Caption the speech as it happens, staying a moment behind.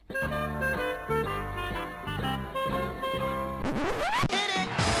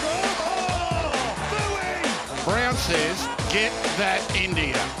says, get that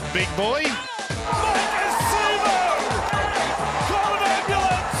India. Big boy. Call an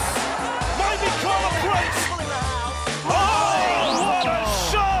ambulance! Maybe call a priest! Oh, what a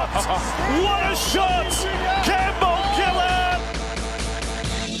shot! What a shot! Campbell Gillard!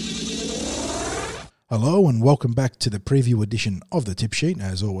 Hello and welcome back to the preview edition of the Tip Sheet.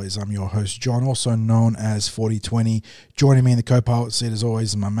 As always, I'm your host, John, also known as 4020. Joining me in the co-pilot seat, as always,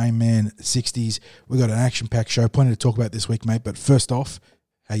 is my main man, 60s. We've got an action-packed show, plenty to talk about this week, mate. But first off,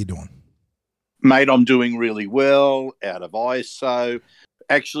 how you doing? Mate, I'm doing really well, out of ISO.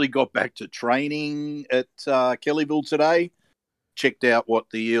 Actually got back to training at Kellyville today. Checked out what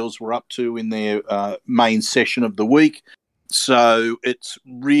the Eels were up to in their main session of the week. So it's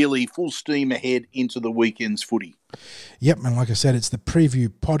really full steam ahead into the weekend's footy. Yep, and like I said, it's the preview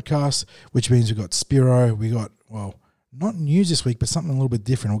podcast, which means we've got Spiro, we got, well, not news this week, but something a little bit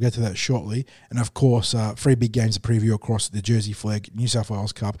different. We'll get to that shortly. And of course, 3 big games to preview across the Jersey Flag, New South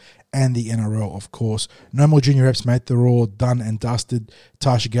Wales Cup, and the NRL, of course. No more junior reps, mate. They're all done and dusted.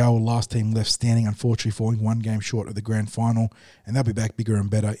 Tarsha Gale, last team left standing, unfortunately falling 1 game short of the grand final. And they'll be back bigger and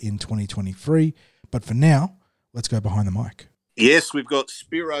better in 2023. But for now, let's go behind the mic. Yes, we've got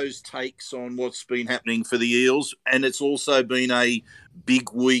Spiro's takes on what's been happening for the Eels, and it's also been a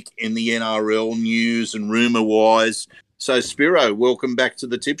big week in the NRL news and rumour-wise. So, Spiro, welcome back to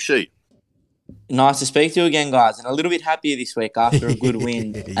the Tip Sheet. Nice to speak to you again, guys, and a little bit happier this week after a good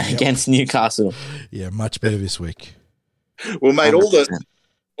win against Newcastle. Yeah, much better this week. Well, mate, 100%.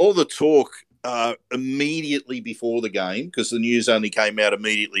 all the talk immediately before the game, because the news only came out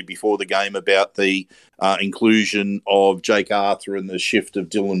immediately before the game about the inclusion of Jake Arthur and the shift of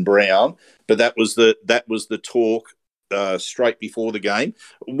Dylan Brown. But that was the talk straight before the game.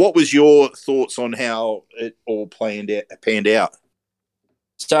 What was your thoughts on how it all panned out?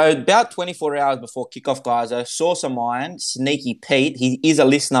 So about 24 hours before kickoff, guys, I saw some iron, Sneaky Pete. He is a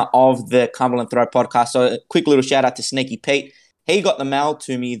listener of the Cumberland Throw podcast. So a quick little shout out to Sneaky Pete. He got the mail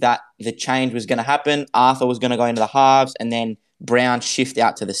to me that the change was going to happen. Arthur was going to go into the halves and then Brown shift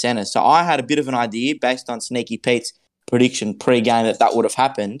out to the centres. So I had a bit of an idea based on Sneaky Pete's prediction pre-game that would have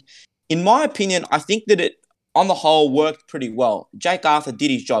happened. In my opinion, I think that it, on the whole, worked pretty well. Jake Arthur did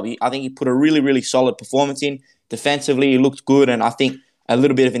his job. I think he put a really, really solid performance in. Defensively, he looked good, and I think a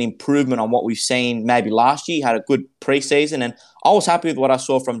little bit of an improvement on what we've seen maybe last year. He had a good pre-season, and I was happy with what I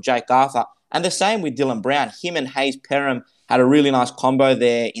saw from Jake Arthur. And the same with Dylan Brown. Him and Hayes Perham had a really nice combo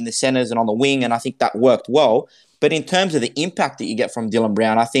there in the centres and on the wing, and I think that worked well. But in terms of the impact that you get from Dylan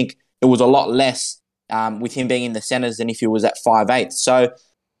Brown, I think it was a lot less with him being in the centres than if he was at 5'8". So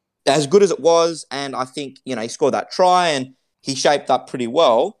as good as it was, and I think, he scored that try and he shaped up pretty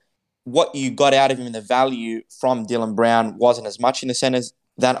well, what you got out of him in the value from Dylan Brown wasn't as much in the centres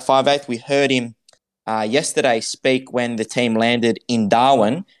than at 5'8". We heard him yesterday speak when the team landed in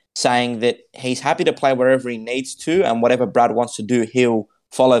Darwin, saying that he's happy to play wherever he needs to and whatever Brad wants to do, he'll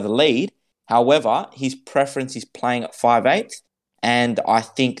follow the lead. However, his preference is playing at 5'8", and I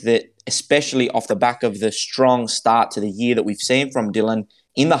think that especially off the back of the strong start to the year that we've seen from Dylan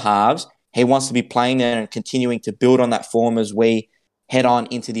in the halves, he wants to be playing there and continuing to build on that form as we head on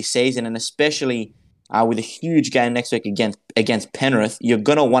into this season, and especially with a huge game next week against Penrith, you're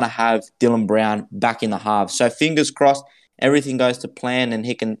going to want to have Dylan Brown back in the halves. So fingers crossed, everything goes to plan and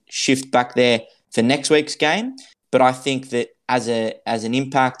he can shift back there for next week's game. But I think that as an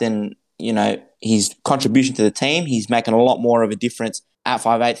impact and, his contribution to the team, he's making a lot more of a difference at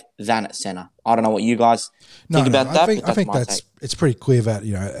 5'8" than at centre. I don't know what you guys think about that. I think it's pretty clear that,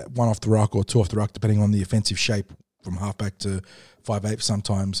 one off the ruck or 2 off the ruck, depending on the offensive shape from halfback to 5'8"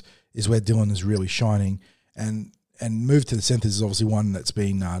 sometimes, is where Dylan is really shining. And move to the centres is obviously one that's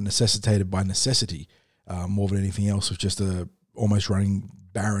been necessitated by necessity. More than anything else, with just almost running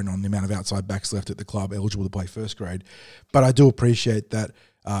barren on the amount of outside backs left at the club eligible to play first grade. But I do appreciate that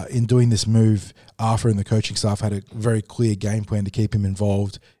in doing this move, Arthur and the coaching staff had a very clear game plan to keep him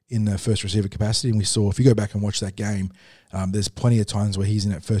involved in the first receiver capacity. And we saw, if you go back and watch that game, there's plenty of times where he's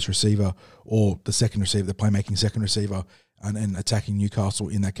in at first receiver or the second receiver, the playmaking second receiver, and attacking Newcastle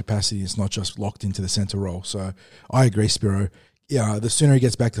in that capacity. It's not just locked into the centre role. So I agree, Spiro. Yeah, the sooner he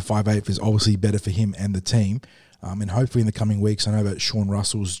gets back to 5'8" is obviously better for him and the team. And hopefully in the coming weeks, I know that Sean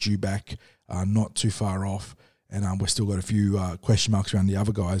Russell's due back, not too far off. And we've still got a few question marks around the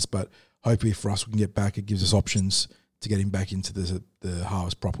other guys. But hopefully for us, we can get back. It gives us options to get him back into the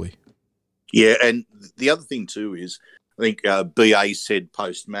halves properly. Yeah, and the other thing too is, I think BA said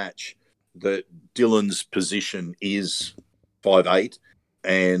post-match that Dylan's position is 5'8",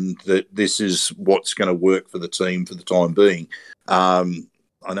 and that this is what's going to work for the team for the time being. I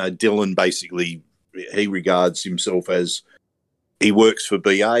know Dylan basically he regards himself as he works for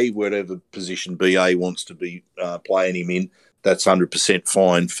BA, whatever position BA wants to be playing him in. That's 100%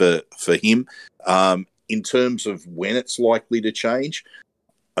 fine for him. In terms of when it's likely to change,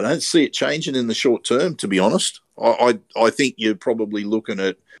 I don't see it changing in the short term, to be honest. I think you're probably looking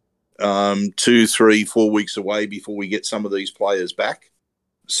at 2, 3, 4 weeks away before we get some of these players back.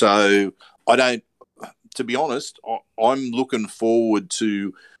 So to be honest, I'm looking forward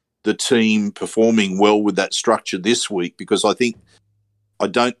to the team performing well with that structure this week, because I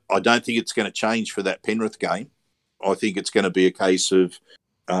don't think it's going to change for that Penrith game. I think it's going to be a case of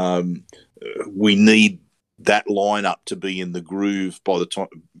we need that lineup to be in the groove by the time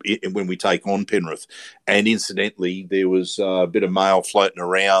when we take on Penrith. And incidentally, there was a bit of mail floating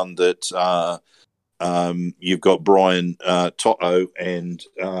around that you've got Brian Toto and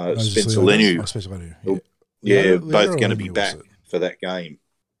Spencer Leniu. Yeah, both going to be back for that game.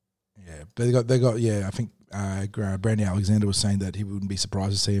 Yeah, they got. Yeah, I think Brandy Alexander was saying that he wouldn't be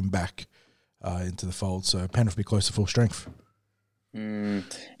surprised to see him back into the fold. So Penrith will be close to full strength.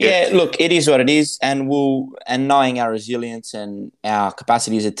 Yeah, look, it is what it is, and knowing our resilience and our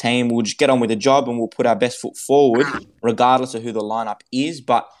capacity as a team, we'll just get on with the job and we'll put our best foot forward, regardless of who the lineup is.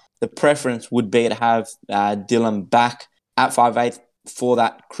 But the preference would be to have Dylan back at 5'8" for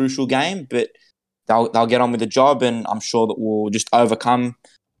that crucial game. But they'll get on with the job, and I'm sure that we'll just overcome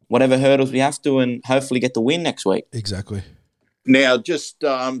whatever hurdles we have to, and hopefully get the win next week. Exactly. Now, just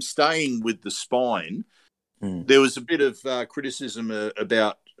staying with the spine. There was a bit of criticism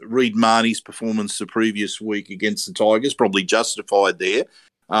about Reid Marnie's performance the previous week against the Tigers, probably justified there,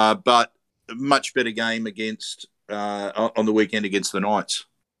 but a much better game against on the weekend against the Knights.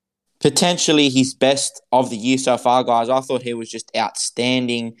 Potentially his best of the year so far, guys. I thought he was just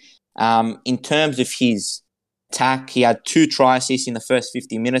outstanding. In terms of his attack, he had 2 try assists in the first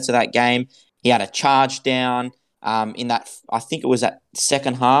 50 minutes of that game. He had a charge down. In that, I think it was that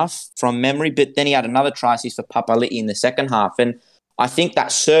second half from memory, but then he had another try assist for Papali'i in the second half. And I think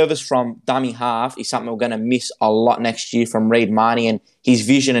that service from dummy half is something we're going to miss a lot next year from Reid Marnie and his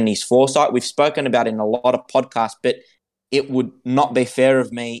vision and his foresight. We've spoken about it in a lot of podcasts, but it would not be fair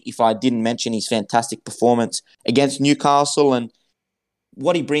of me if I didn't mention his fantastic performance against Newcastle, and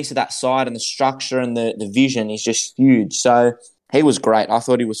what he brings to that side and the structure and the vision is just huge. So he was great. I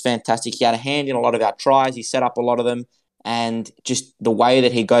thought he was fantastic. He had a hand in a lot of our tries. He set up a lot of them. And just the way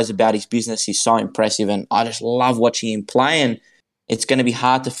that he goes about his business is so impressive. And I just love watching him play. And it's going to be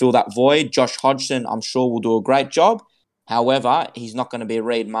hard to fill that void. Josh Hodgson, I'm sure, will do a great job. However, he's not going to be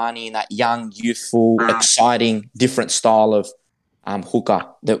Reid Marnie in that young, youthful, exciting, different style of hooker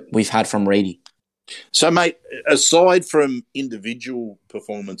that we've had from Reedy. So, mate, aside from individual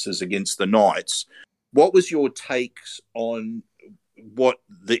performances against the Knights, what was your takes on what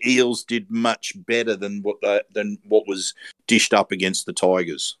the Eels did much better than what was dished up against the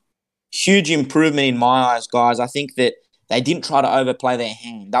Tigers? Huge improvement in my eyes, guys. I think that they didn't try to overplay their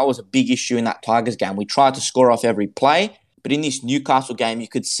hand. That was a big issue in that Tigers game. We tried to score off every play, but in this Newcastle game, you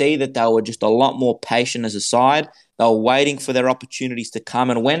could see that they were just a lot more patient as a side. They were waiting for their opportunities to come,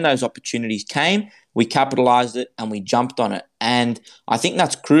 and when those opportunities came, we capitalised it and we jumped on it. And I think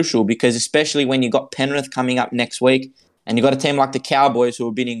that's crucial because especially when you've got Penrith coming up next week and you've got a team like the Cowboys who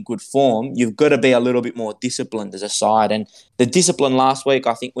have been in good form, you've got to be a little bit more disciplined as a side. And the discipline last week,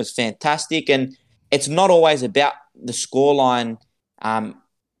 I think, was fantastic. And it's not always about the scoreline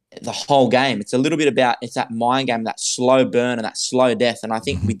the whole game. It's a little bit about, it's that mind game, that slow burn and that slow death. And I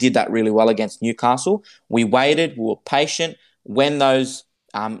think we did that really well against Newcastle. We waited, we were patient. When those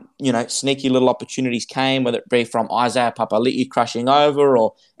sneaky little opportunities came, whether it be from Isaiah Papali'i crushing over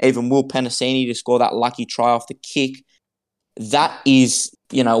or even Will Penasini to score that lucky try off the kick, that is,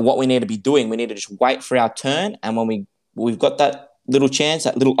 what we need to be doing. We need to just wait for our turn. And when we've got that little chance,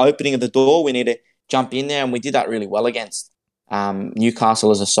 that little opening of the door, we need to jump in there. And we did that really well against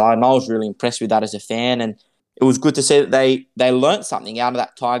Newcastle as a side. And I was really impressed with that as a fan. And it was good to see that they learnt something out of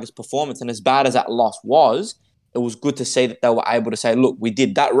that Tigers performance. And as bad as that loss was, it was good to see that they were able to say, look, we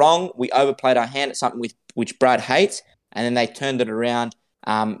did that wrong. We overplayed our hand at something which Brad hates. And then they turned it around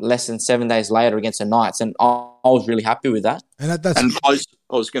less than 7 days later against the Knights. And I was really happy with that. And close,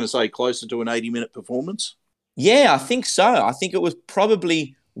 I was going to say closer to an 80-minute performance? Yeah, I think so. I think it was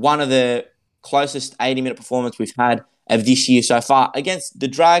probably one of the closest 80-minute performance we've had of this year so far. Against the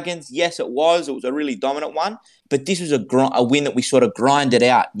Dragons, yes, it was. It was a really dominant one. But this was a win that we sort of grinded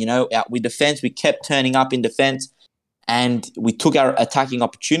out, out with defence. We kept turning up in defence. and we took our attacking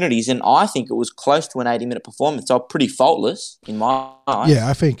opportunities, and I think it was close to an 80-minute performance. So pretty faultless in my eyes. Yeah,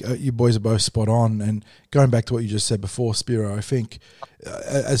 I think you boys are both spot on. And going back to what you just said before, Spiro, I think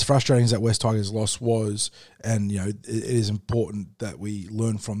as frustrating as that West Tigers loss was, and it is important that we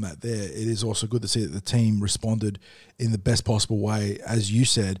learn from that there, it is also good to see that the team responded in the best possible way, as you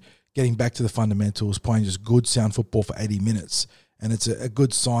said, getting back to the fundamentals, playing just good, sound football for 80 minutes. And it's a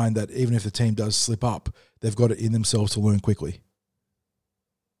good sign that even if the team does slip up, they've got it in themselves to learn quickly.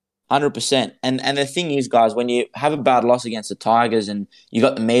 100%. And the thing is, guys, when you have a bad loss against the Tigers and you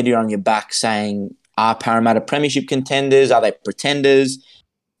got the media on your back saying, are Parramatta premiership contenders? Are they pretenders?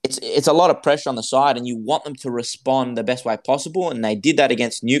 It's a lot of pressure on the side, and you want them to respond the best way possible. And they did that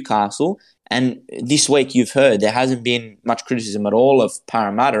against Newcastle. And this week, you've heard, there hasn't been much criticism at all of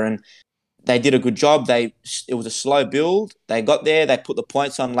Parramatta. And they did a good job. It was a slow build. They got there. They put the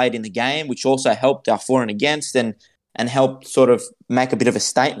points on late in the game, which also helped our for and against and helped sort of make a bit of a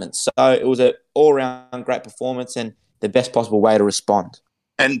statement. So it was an all-round great performance and the best possible way to respond.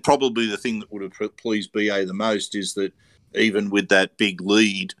 And probably the thing that would have pleased BA the most is that even with that big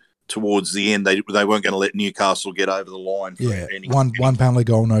lead towards the end, they weren't going to let Newcastle get over the line. One penalty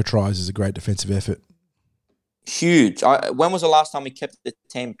goal, no tries is a great defensive effort. Huge. When was the last time we kept the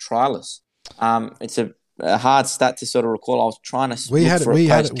team triless? It's a hard stat to sort of recall. I was trying to. We had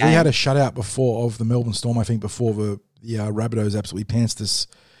a shutout before of the Melbourne Storm. I think before the Rabbitohs absolutely pantsed us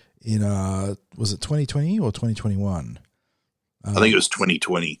in was it 2020 or 2021? I think it was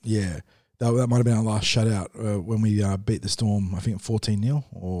 2020. Yeah, that might have been our last shutout when we beat the Storm. I think 14-0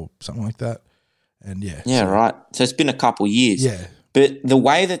 or something like that. And right. So it's been a couple of years. Yeah, but the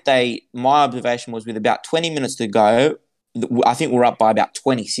way that my observation was with about 20 minutes to go, I think we're up by about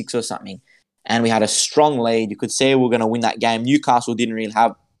 26 or something. And we had a strong lead. You could see we were going to win that game. Newcastle didn't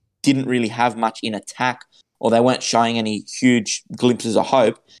really have much in attack, or they weren't showing any huge glimpses of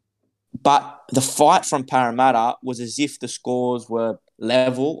hope. But the fight from Parramatta was as if the scores were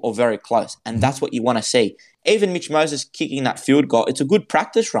level or very close, and that's what you want to see. Even Mitch Moses kicking that field goal, it's a good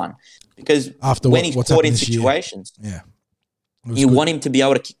practice run because when he's caught in situations, you want him to be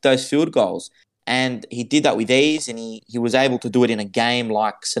able to kick those field goals. And he did that with ease, and he was able to do it in a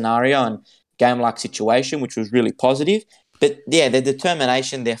game-like scenario and game-like situation, which was really positive. But, their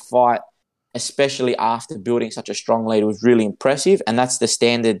determination, their fight, especially after building such a strong lead, was really impressive, and that's the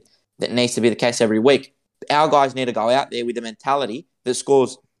standard that needs to be the case every week. Our guys need to go out there with the mentality that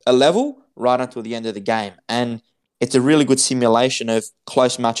scores a level right until the end of the game. And it's a really good simulation of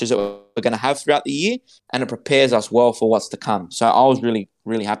close matches that we're going to have throughout the year, and it prepares us well for what's to come. So I was really,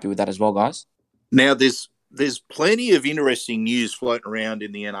 really happy with that as well, guys. Now, there's plenty of interesting news floating around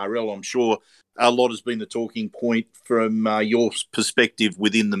in the NRL. I'm sure a lot has been the talking point from your perspective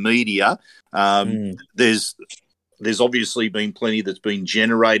within the media. There's obviously been plenty that's been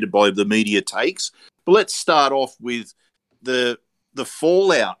generated by the media takes. But let's start off with the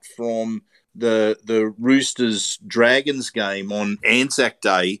fallout from the Roosters Dragons game on Anzac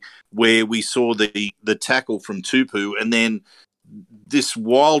Day, where we saw the tackle from Tupu, and then this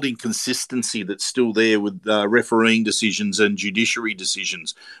wild inconsistency that's still there with refereeing decisions and judiciary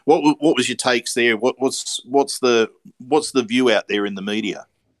decisions. What was your takes there? What's the view out there in the media?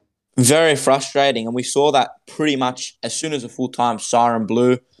 Very frustrating, and we saw that pretty much as soon as the full-time siren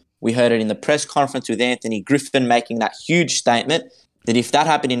blew. We heard it in the press conference with Anthony Griffin making that huge statement that if that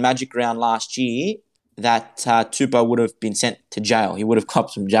happened in Magic Round last year, that Tupou would have been sent to jail. He would have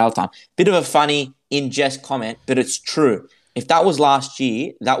copped some jail time. Bit of a funny in-jest comment, but it's true. If that was last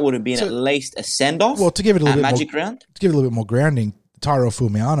year, that would have been at least a send-off. Well, to give it a little bit Magic Round. To give it a little bit more grounding, Tyrell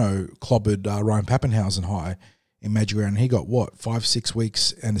Fumiano clobbered Ryan Pappenhausen high in Magic Round. He got 5-6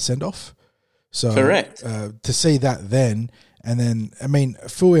 weeks and a send-off. So correct. To see that then, and then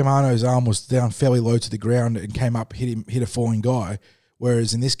Fumiano's arm was down fairly low to the ground and came up, hit a falling guy.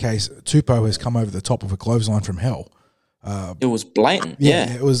 Whereas in this case, Tupou has come over the top of a clothesline from hell. It was blatant.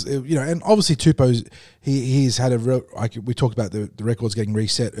 Yeah. It was, and obviously Tupou's, he's had a real, we talked about the records getting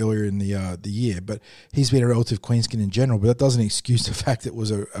reset earlier in the year, but he's been a relative queenskin in general, but that doesn't excuse the fact that it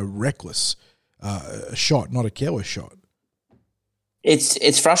was a reckless shot, not a careless shot.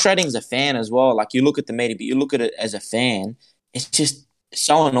 It's frustrating as a fan as well. Like, you look at the media, but you look at it as a fan, it's just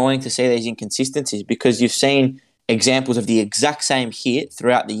so annoying to see these inconsistencies because you've seen examples of the exact same hit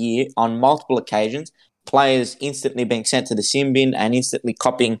throughout the year on multiple occasions, players instantly being sent to the sin bin and instantly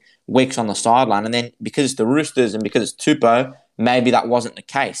copping weeks on the sideline. And then because it's the Roosters and because it's Tupou, maybe that wasn't the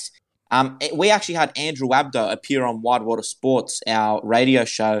case. We actually had Andrew Abdo appear on Wide Water Sports, our radio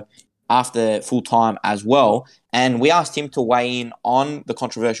show, after full time as well. And we asked him to weigh in on the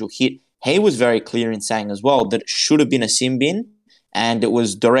controversial hit he was very clear in saying as well that it should have been a sin bin, and it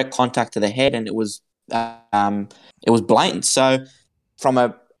was direct contact to the head, and it was blatant. So from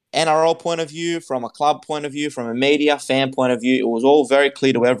a NRL point of view, from a club point of view, from a media fan point of view, it was all very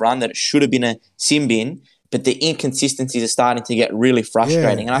clear to everyone that it should have been a sin bin, but the inconsistencies are starting to get really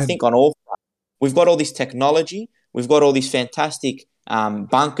frustrating. And I think on all fronts, we've got all this technology, we've got all these fantastic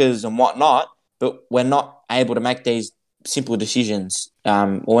bunkers and whatnot, but we're not able to make these simple decisions,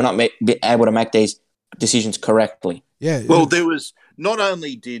 or we're not able to make these decisions correctly. Yeah. Well, there was, not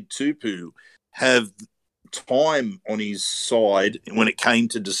only did Tupu have time on his side when it came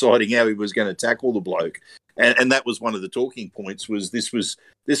to deciding how he was going to tackle the bloke, and that was one of the talking points, was this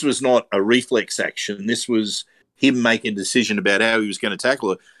was not a reflex action. This was him making a decision about how he was going to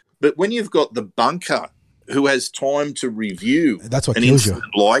tackle it. But when you've got the bunker who has time to review, that's what an kills you.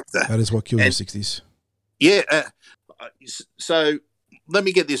 incident like that. That is what kills you, 60s. Yeah. So let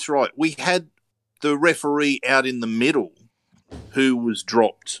me get this right. We had the referee out in the middle who was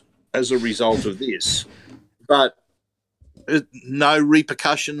dropped as a result of this, but no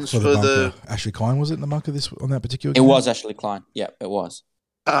repercussions for the Ashley Klein, was it in the bunker on that particular? It was Ashley Klein. Yeah, it was.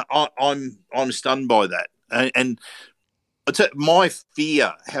 I'm stunned by that, and my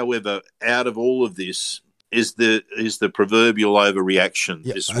fear, however, out of all of this is the proverbial overreaction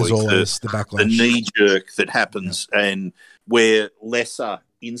this week. Always, the backlash, the knee jerk that happens, and where lesser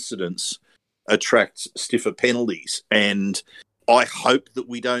incidents attract stiffer penalties. And I hope that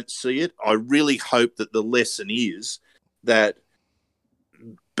we don't see it. I really hope that the lesson is that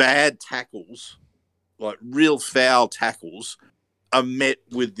bad tackles, like real foul tackles, are met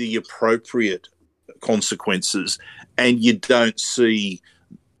with the appropriate consequences, and you don't see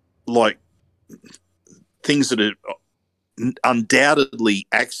like things that are undoubtedly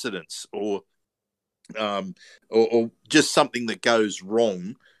accidents or just something that goes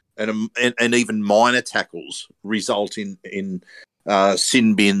wrong, and even minor tackles result in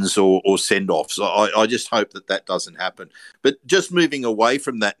sin bins or send-offs. I just hope that doesn't happen. But just moving away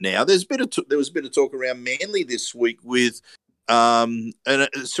from that now, there was a bit of talk around Manly this week with and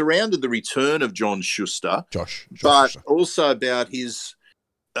it surrounded the return of John Schuster, Josh but Schuster. Also about his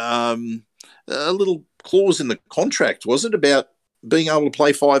a little clause in the contract, was it, about being able to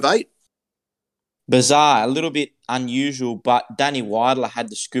play 5'8"? Bizarre, a little bit unusual, but Danny Weidler had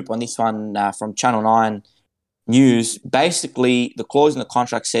the scoop on this one from Channel 9 News. Basically, the clause in the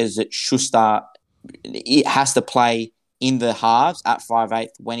contract says that Schuster has to play in the halves at 5'8"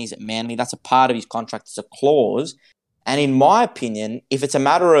 when he's at Manly. That's a part of his contract. It's a clause. And in my opinion, if it's a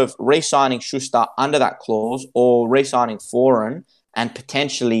matter of re-signing Schuster under that clause or re-signing Foran and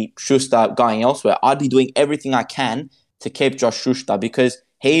potentially Schuster going elsewhere, I'd be doing everything I can to keep Josh Schuster because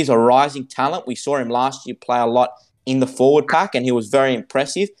he's a rising talent. We saw him last year play a lot in the forward pack and he was very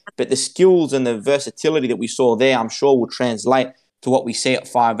impressive. But the skills and the versatility that we saw there, I'm sure will translate to what we see at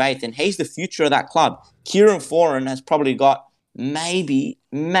 5'8". And he's the future of that club. Kieran Foran has probably got maybe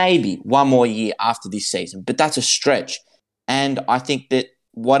one more year after this season, but that's a stretch. And I think that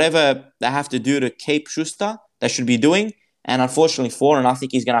whatever they have to do to keep Schuster, they should be doing. And unfortunately Foran, I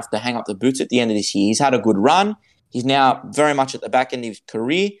think he's going to have to hang up the boots at the end of this year. He's had a good run. He's now very much at the back end of his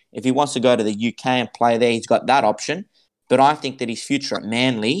career. If he wants to go to the UK and play there, he's got that option. But I think that his future at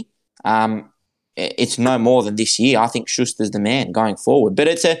Manly, it's no more than this year. I think Schuster's the man going forward. But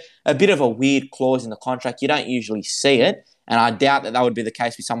it's a bit of a weird clause in the contract. You don't usually see it. And I doubt that would be the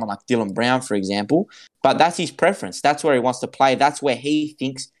case with someone like Dylan Brown, for example. But that's his preference. That's where he wants to play. That's where he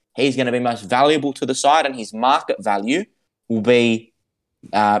thinks he's going to be most valuable to the side, and his market value will be,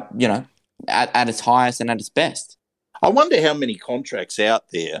 at its highest and at its best. I wonder how many contracts out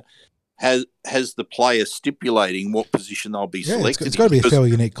there has the player stipulating what position they'll be selected. It's got to be a fairly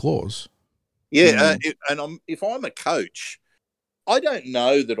unique clause. Yeah, if I'm a coach, I don't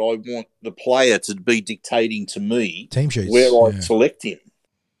know that I want the player to be dictating to me team sheets, where I select him.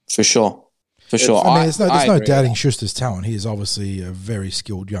 For sure. I mean, there's no doubting Schuster's talent. He is obviously a very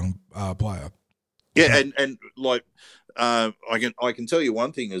skilled young player. Yeah, and I can tell you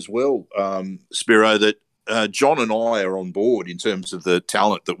one thing as well, Spiro, that John and I are on board in terms of the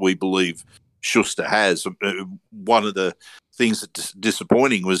talent that we believe Schuster has. One of the things that's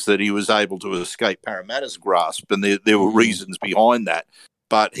disappointing was that he was able to escape Parramatta's grasp, and there were reasons behind that.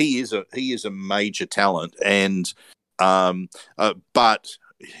 But he is a major talent, and but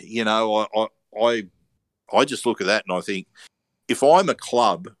I just look at that and I think, if I'm a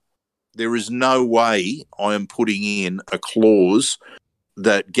club, there is no way I am putting in a clause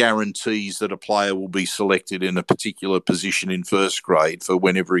that guarantees that a player will be selected in a particular position in first grade for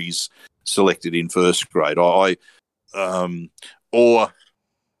whenever he's selected in first grade. Or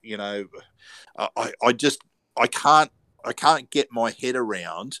you know, I can't get my head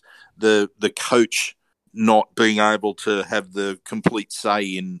around the coach not being able to have the complete say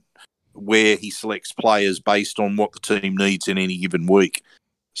in where he selects players based on what the team needs in any given week.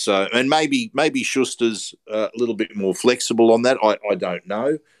 So, and maybe Schuster's a little bit more flexible on that. I don't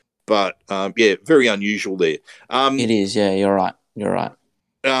know, but yeah, very unusual there. It is, yeah. You're right.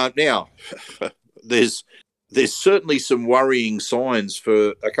 Now, there's certainly some worrying signs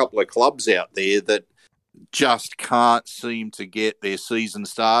for a couple of clubs out there that just can't seem to get their season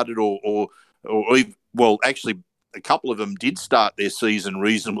started, or well, actually, a couple of them did start their season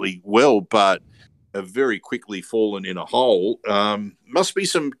reasonably well, but have very quickly fallen in a hole. Must be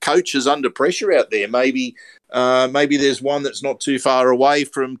some coaches under pressure out there. Maybe there's one that's not too far away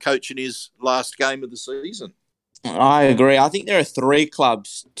from coaching his last game of the season. I agree. I think there are 3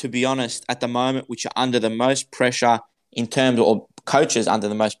 clubs, to be honest, at the moment, which are under the most pressure in terms of, or coaches under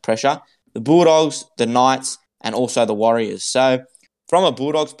the most pressure: the Bulldogs, the Knights, and also the Warriors. So from a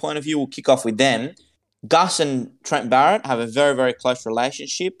Bulldogs point of view, we'll kick off with them. Gus and Trent Barrett have a very, very close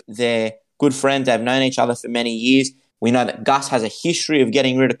relationship. They're good friends. They've known each other for many years. We know that Gus has a history of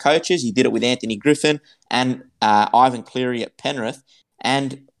getting rid of coaches. He did it with Anthony Griffin and Ivan Cleary at Penrith.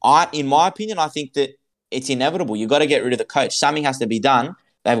 And in my opinion, I think that it's inevitable. You've got to get rid of the coach. Something has to be done.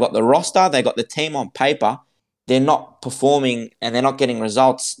 They've got the roster. They've got the team on paper. They're not performing and they're not getting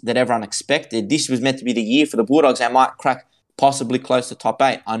results that everyone expected. This was meant to be the year for the Bulldogs. They might crack possibly close to top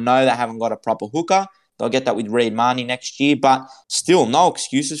 8. I know they haven't got a proper hooker. They'll get that with Reid Marnie next year, but still no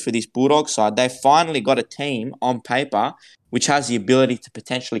excuses for this Bulldogs side. They've finally got a team on paper which has the ability to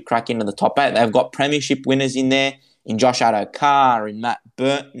potentially crack into the top 8. They've got premiership winners in there, in Josh Addo-Carr, in Matt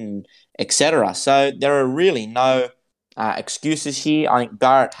Burton, etc. So there are really no excuses here. I think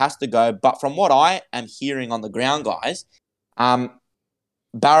Barrett has to go, but from what I am hearing on the ground, guys,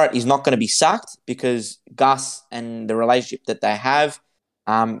 Barrett is not going to be sacked because Gus and the relationship that they have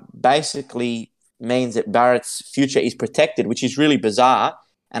basically means that Barrett's future is protected, which is really bizarre.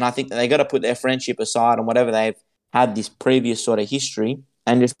 And I think that they got to put their friendship aside and whatever they've had this previous sort of history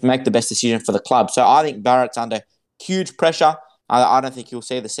and just make the best decision for the club. So I think Barrett's under huge pressure. I don't think he'll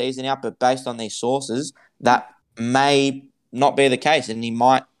see the season out, but based on these sources, that may not be the case, and he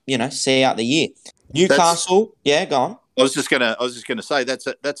might, see out the year. Newcastle, go on. I was just gonna say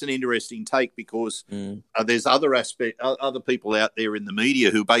that's an interesting take because there's other people out there in the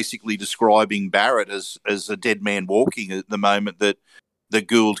media who are basically describing Barrett as a dead man walking at the moment that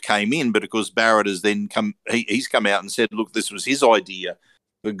Gould came in, but of course Barrett has then he's come out and said, look, this was his idea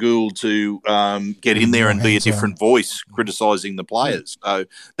for Gould to get in there and be a different voice criticising the players. So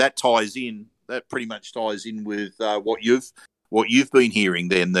that pretty much ties in with what you've been hearing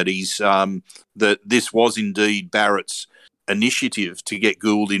then, that he's that this was indeed Barrett's initiative to get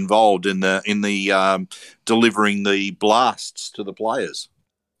Gould involved in the delivering the blasts to the players.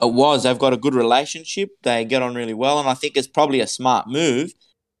 It was. They've got a good relationship. They get on really well, and I think it's probably a smart move.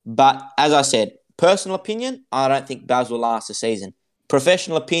 But as I said, personal opinion, I don't think Baz will last the season.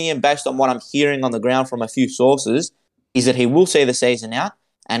 Professional opinion, based on what I'm hearing on the ground from a few sources, is that he will see the season out,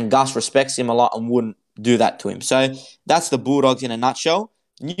 and Gus respects him a lot and wouldn't do that to him. So that's the Bulldogs in a nutshell.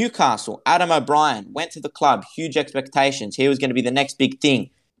 Newcastle, Adam O'Brien went to the club, huge expectations. He was going to be the next big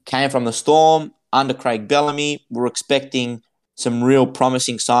thing. Came from the Storm under Craig Bellamy. We're expecting some real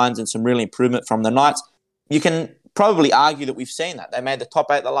promising signs and some real improvement from the Knights. You can probably argue that we've seen that. They made the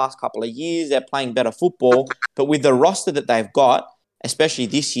top 8 the last couple of years. They're playing better football. But with the roster that they've got, especially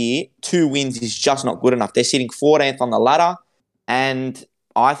this year, 2 wins is just not good enough. They're sitting 14th on the ladder, and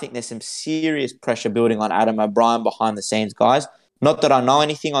I think there's some serious pressure building on Adam O'Brien behind the scenes, guys. Not that I know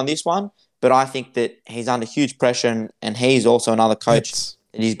anything on this one, but I think that he's under huge pressure, and he's also another coach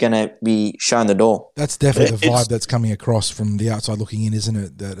that he's going to be shown the door. That's definitely the vibe that's coming across from the outside looking in, isn't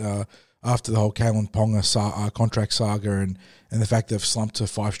it? That after the whole Kalen Ponga contract saga and the fact they've slumped to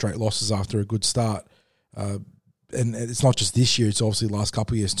 5 straight losses after a good start, and it's not just this year, it's obviously the last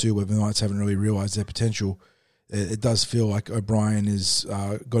couple of years too, where the Knights haven't really realised their potential. It does feel like O'Brien has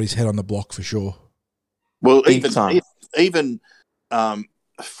got his head on the block for sure. Well, even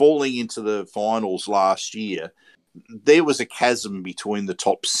falling into the finals last year, there was a chasm between the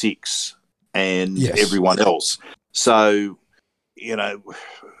top 6 and everyone else. So,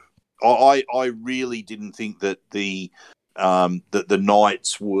 I really didn't think that the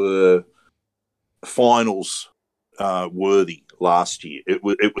Knights were finals worthy last year.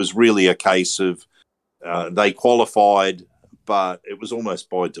 It was really a case of they qualified, but it was almost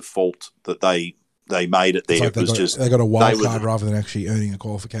by default that they made it there. Like they got a wild card rather than actually earning a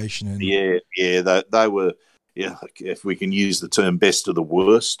qualification. And they were. if we can use the term, best of the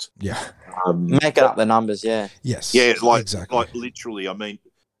worst. Yeah. Making up the numbers, yeah. Yes. Yeah, exactly. like literally. I mean,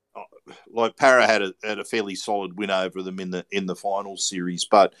 like Para had a fairly solid win over them in the final series,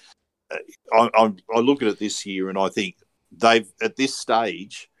 but I look at it this year and I think at this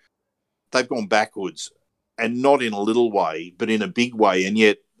stage they've gone backwards, and not in a little way, but in a big way. And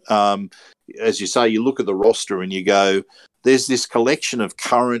yet, as you say, you look at the roster and you go, there's this collection of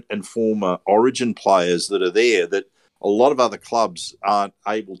current and former Origin players that are there that a lot of other clubs aren't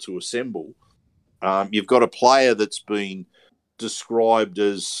able to assemble. You've got a player that's been described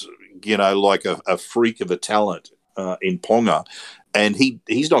as, like a freak of a talent in Ponga, and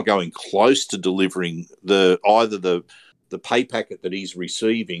he's not going close to delivering either the pay packet that he's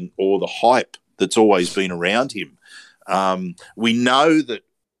receiving or the hype that's always been around him. We know that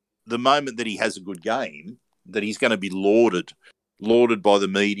the moment that he has a good game, that he's going to be lauded by the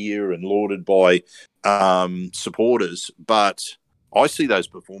media and lauded by supporters. But I see those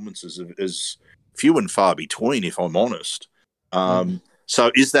performances as few and far between, if I'm honest.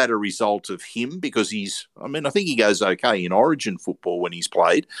 So is that a result of him? Because I think he goes okay in Origin football when he's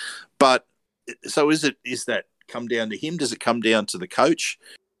played. But so is that come down to him? Does it come down to the coach?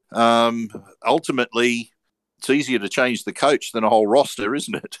 Ultimately, it's easier to change the coach than a whole roster,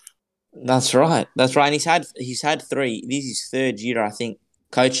 isn't it? That's right. And he's had three. This is his third year, I think,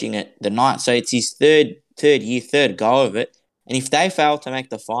 coaching at the Knights. So it's his third year, third go of it. And if they fail to make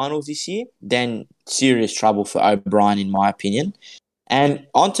the finals this year, then serious trouble for O'Brien, in my opinion. And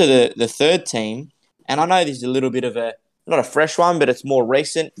onto the third team, and I know this is a little bit of not a fresh one, but it's more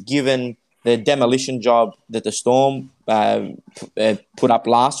recent, given the demolition job that the Storm put up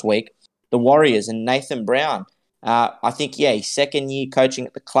last week, the Warriors and Nathan Brown. I think, his second year coaching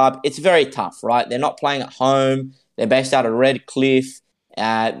at the club. It's very tough, right? They're not playing at home. They're based out of Redcliffe.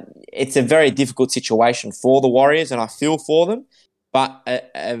 It's a very difficult situation for the Warriors, and I feel for them. But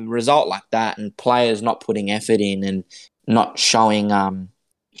a result like that and players not putting effort in and not showing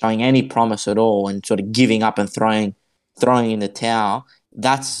any promise at all and sort of giving up and throwing in the towel,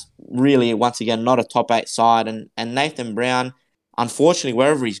 that's really, once again, not a top 8 side. And Nathan Brown, unfortunately,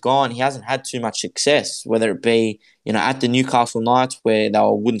 wherever he's gone, he hasn't had too much success, whether it be, at the Newcastle Knights where they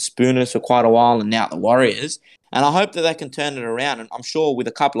were wooden spooners for quite a while and now at the Warriors. And I hope that they can turn it around. And I'm sure with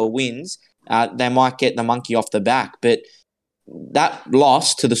a couple of wins, they might get the monkey off the back. But that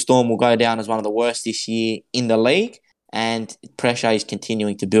loss to the Storm will go down as one of the worst this year in the league. And pressure is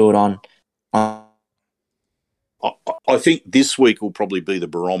continuing to build on. I think this week will probably be the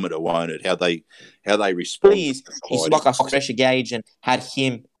barometer, won't it? How they respond. He's like a pressure gauge and had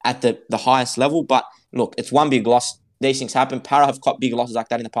him at the highest level. But look, it's one big loss. These things happen. Para have caught big losses like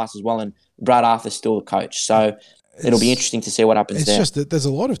that in the past as well, and Brad Arthur's still the coach. So it'll be interesting to see what happens there. It's just that there's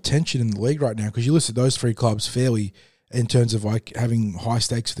a lot of tension in the league right now because you listed those three clubs fairly in terms of like having high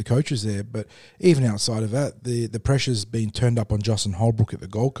stakes for the coaches there. But even outside of that, the pressure's been turned up on Justin Holbrook at the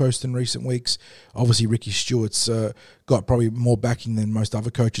Gold Coast in recent weeks. Obviously, Ricky Stewart's got probably more backing than most other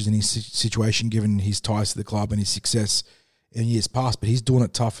coaches in his situation, given his ties to the club and his success in years past. But he's doing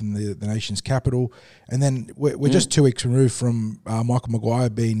it tough in the nation's capital. And then we're just 2 weeks removed from Michael Maguire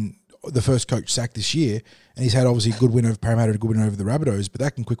being the first coach sacked this year, and he's had obviously a good win over Parramatta, a good win over the Rabbitohs, but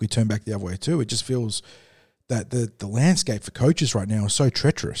that can quickly turn back the other way too. It just feels that the landscape for coaches right now is so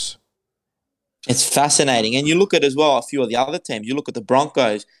treacherous. It's fascinating. And you look at as well a few of the other teams. You look at the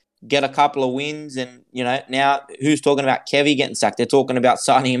Broncos, get a couple of wins, and, now who's talking about Kevy getting sacked? They're talking about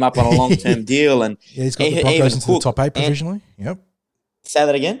signing him up on a long-term deal. And yeah, he's got the Broncos into the top 8 provisionally. Yep. Say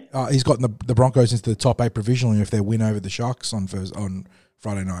that again? He's got the Broncos into the top 8 provisionally if they win over the Sharks on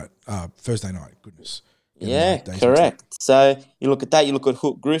Thursday night. Goodness. Yeah, correct. So you look at that. You look at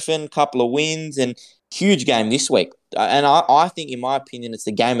Hook Griffin, couple of wins, and huge game this week. And I think, in my opinion, it's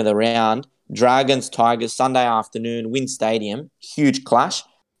the game of the round. Dragons, Tigers, Sunday afternoon, WIN Stadium, huge clash.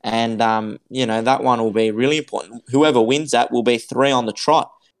 And, that one will be really important. Whoever wins that will be 3 on the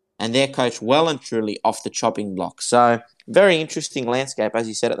trot, and their coach well and truly off the chopping block. So very interesting landscape, as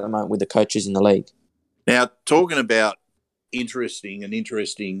you said, at the moment with the coaches in the league. Now, talking about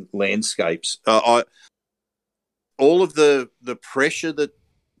interesting landscapes, all of the pressure that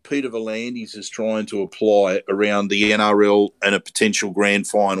Peter V'landys is trying to apply around the NRL and a potential grand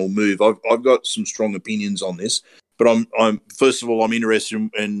final move. I've got some strong opinions on this, but I'm first of all, I'm interested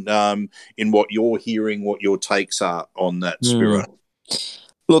in what you're hearing, what your takes are on that, Spiro.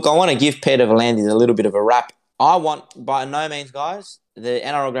 Look, I want to give Peter V'landys a little bit of a rap. I want, by no means, guys, the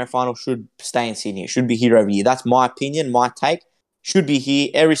NRL grand final should stay in Sydney. It should be here every year. That's my opinion, my take. Should be here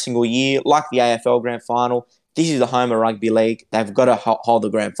every single year, like the AFL grand final. This is the home of rugby league. They've got to hold the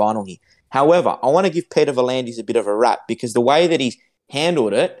grand final here. However, I want to give Peter V'landys a bit of a rap because the way that he's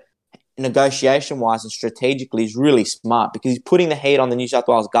handled it, negotiation-wise and strategically, is really smart because he's putting the heat on the New South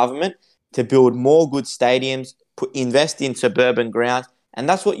Wales government to build more good stadiums, invest in suburban grounds, and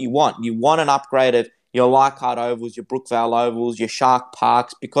that's what you want. You want an upgrade of your Leichhardt Ovals, your Brookvale Ovals, your Shark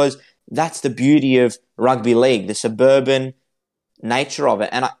Parks, because that's the beauty of rugby league, the suburban nature of it.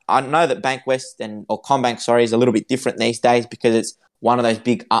 And I know that Bankwest or CommBank, is a little bit different these days because it's one of those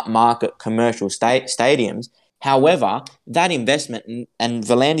big upmarket commercial stadiums. However, that investment, and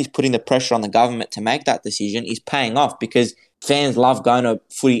V'landys putting the pressure on the government to make that decision, is paying off because fans love going to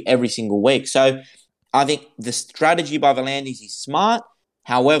footy every single week. So I think the strategy by V'landys is smart.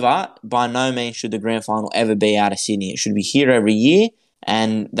 However, by no means should the grand final ever be out of Sydney. It should be here every year,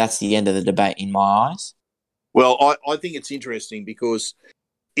 and that's the end of the debate in my eyes. Well, I think it's interesting because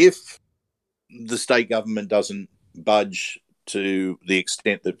if the state government doesn't budge to the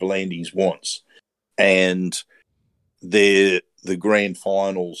extent that V'landys wants, and the grand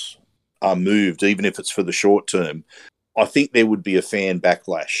finals are moved, even if it's for the short term, I think there would be a fan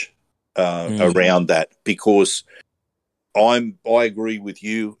backlash around that, because I agree with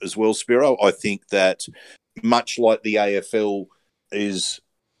you as well, Spiro. I think that much like the AFL is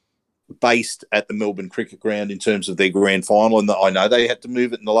based at the Melbourne Cricket Ground in terms of their grand final, and I know they had to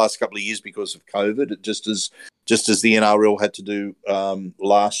move it in the last couple of years because of COVID, just as the NRL had to do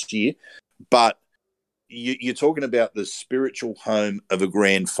last year. But you're talking about the spiritual home of a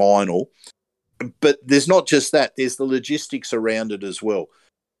grand final. But there's not just that. There's the logistics around it as well.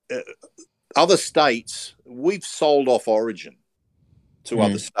 Other states, we've sold off Origin to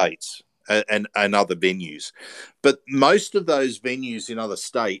other states and other venues. But most of those venues in other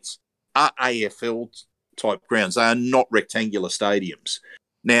states are AFL-type grounds. They are not rectangular stadiums.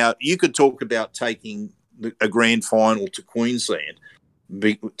 Now, you could talk about taking a grand final to Queensland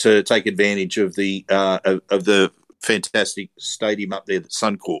to take advantage of the fantastic stadium up there, the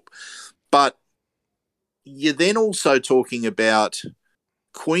Suncorp. But you're then also talking about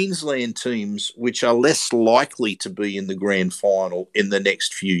Queensland teams which are less likely to be in the grand final in the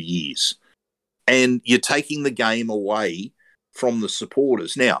next few years. And you're taking the game away from the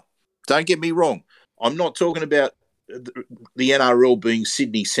supporters. Now, don't get me wrong. I'm not talking about the NRL being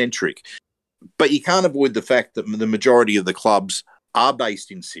Sydney-centric, but you can't avoid the fact that the majority of the clubs are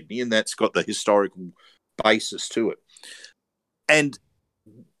based in Sydney, and that's got the historical basis to it. And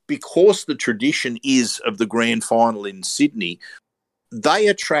because the tradition is of the grand final in Sydney, they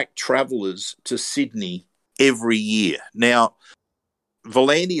attract travellers to Sydney every year. Now,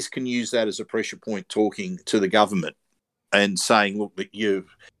 V'landys can use that as a pressure point talking to the government and saying, look,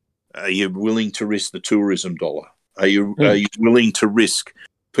 are you willing to risk the tourism dollar? Are you willing to risk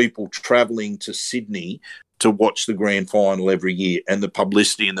people travelling to Sydney to watch the grand final every year and the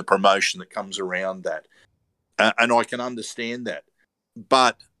publicity and the promotion that comes around that? And I can understand that.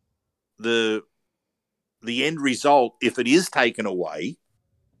 But the end result, if it is taken away,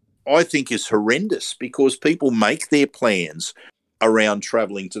 I think is horrendous, because people make their plans around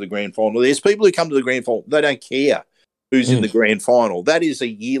travelling to the grand final. There's people who come to the grand final, they don't care who's in the grand final. That is a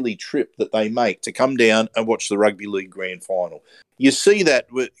yearly trip that they make to come down and watch the rugby league grand final. You see that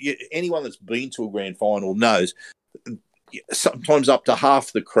with anyone that's been to a grand final knows sometimes up to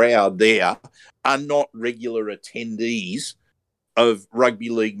half the crowd there are not regular attendees of rugby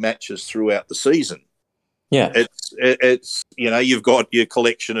league matches throughout the season. Yeah. It's you've got your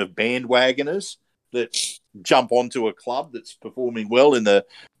collection of bandwagoners that jump onto a club that's performing well in the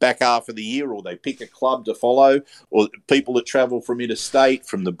back half of the year, or they pick a club to follow, or people that travel from interstate,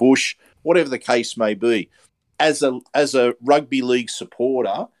 from the bush, whatever the case may be. As a rugby league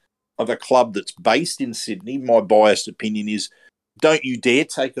supporter of a club that's based in Sydney, my biased opinion is, don't you dare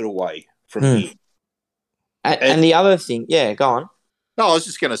take it away from here. And the other thing, go on. No, I was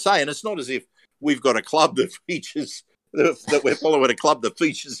just going to say, and it's not as if we've got a club that features that we're following a club that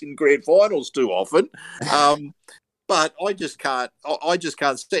features in grand finals too often, but I just can't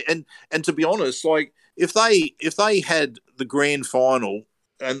see. And to be honest, like if they had the grand final,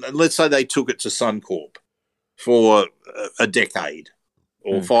 and let's say they took it to Suncorp for a decade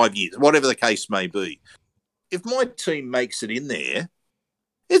or 5 years, whatever the case may be, if my team makes it in there,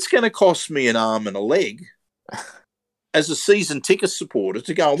 it's going to cost me an arm and a leg as a season ticket supporter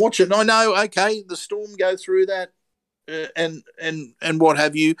to go and watch it. And I know, okay, the Storm go through that and what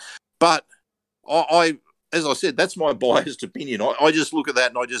have you, but I as I said, that's my biased opinion. I just look at that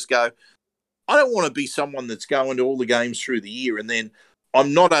and I just go, I don't want to be someone that's going to all the games through the year and then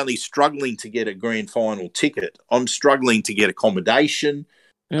I'm not only struggling to get a grand final ticket, I'm struggling to get accommodation.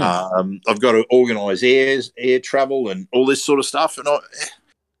 I've got to organise air travel and all this sort of stuff. And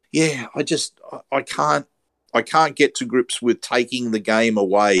yeah, I can't get to grips with taking the game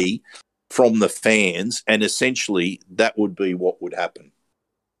away from the fans, and essentially that would be what would happen.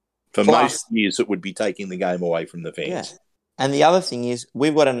 For most years, it would be taking the game away from the fans. Yeah. And the other thing is,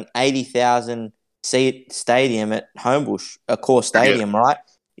 we've got an 80,000 seat stadium at Homebush, a core stadium, right?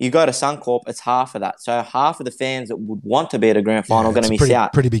 You go to Suncorp, it's half of that. So half of the fans that would want to be at a grand final are going to miss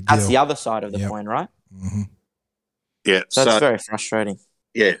out. Pretty big deal. That's the other side of the coin, right? Mm-hmm. Yeah. So it's very frustrating.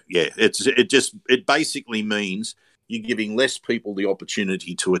 Yeah. It basically means you're giving less people the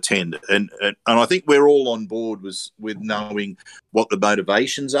opportunity to attend. And I think we're all on board with knowing what the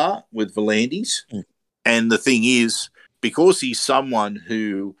motivations are with V'landys. Mm. And the thing is, because he's someone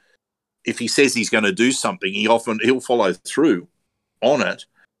who, if he says he's going to do something, he'll follow through on it.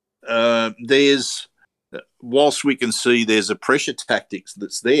 Whilst we can see there's a pressure tactics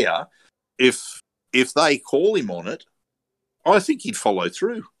that's there, if they call him on it, I think he'd follow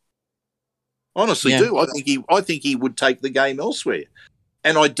through. Honestly, do. I think he would take the game elsewhere.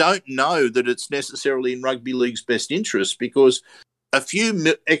 And I don't know that it's necessarily in rugby league's best interest, because a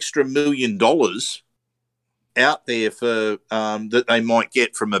few extra $1 million out there for that they might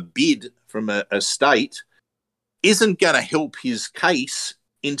get from a bid from a state isn't going to help his case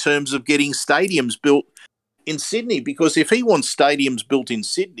in terms of getting stadiums built in Sydney. Because if he wants stadiums built in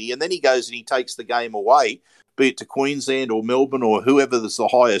Sydney and then he goes and he takes the game away, be it to Queensland or Melbourne or whoever is the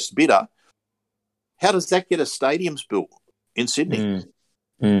highest bidder, how does that get us stadiums built in Sydney?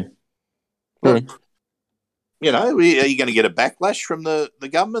 Well, you know, are you going to get a backlash from the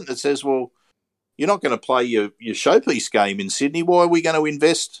government that says, well, you're not going to play your showpiece game in Sydney. Why are we going to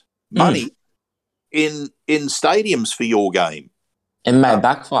invest money in stadiums for your game? It may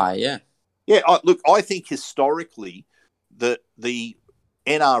backfire, yeah. Yeah, I think historically that the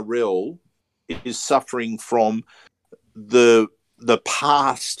NRL is suffering from the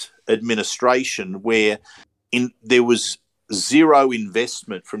past administration, where there was zero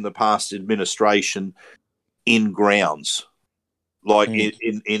investment from the past administration in grounds, like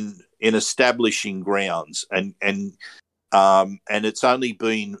in establishing grounds, and it's only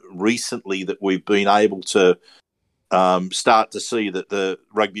been recently that we've been able to start to see that the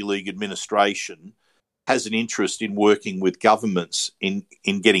rugby league administration has an interest in working with governments in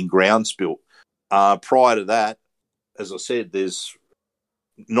getting grounds built. Prior to that, as I said, there's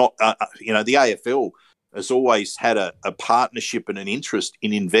not, the AFL has always had a partnership and an interest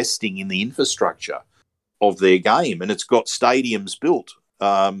in investing in the infrastructure of their game, and it's got stadiums built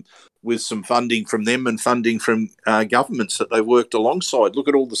with some funding from them and funding from governments that they've worked alongside. Look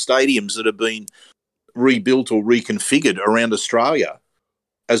at all the stadiums that have been rebuilt or reconfigured around Australia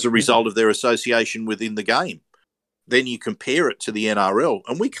as a result of their association within the game. Then you compare it to the NRL,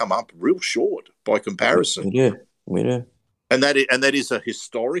 and we come up real short by comparison. We do. And that is a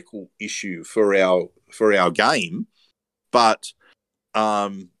historical issue for our game, but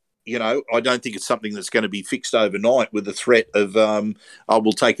I don't think it's something that's going to be fixed overnight with the threat of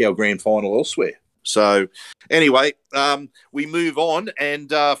we'll take our grand final elsewhere. So anyway, we move on,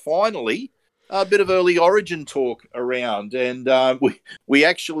 and finally a bit of early origin talk around, and we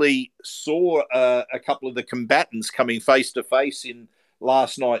actually saw a couple of the combatants coming face to face in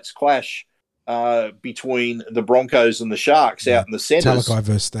last night's clash between the Broncos and the Sharks out in the centres. Talakai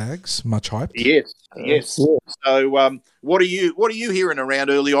versus Stags, much hyped. Yes. So, what are you hearing around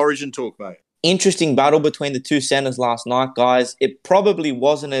early origin talk, mate? Interesting battle between the two centres last night, guys. It probably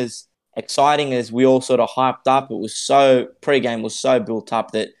wasn't as exciting as we all sort of hyped up. It was pre-game was so built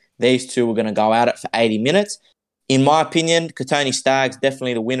up that these two were going to go at it for 80 minutes. In my opinion, Kotoni Staggs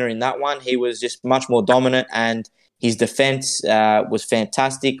definitely the winner in that one. He was just much more dominant, and his defence was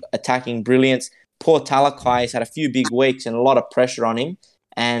fantastic, attacking brilliance. Poor Talakai has had a few big weeks and a lot of pressure on him.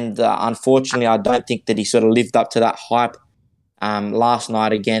 And unfortunately, I don't think that he sort of lived up to that hype last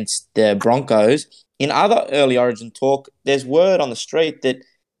night against the Broncos. In other early origin talk, there's word on the street that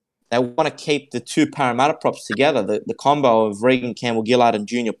they want to keep the two Parramatta props together, the combo of Regan Campbell-Gillard and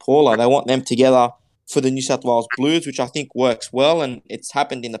Junior Paulo. They want them together for the New South Wales Blues, which I think works well, and it's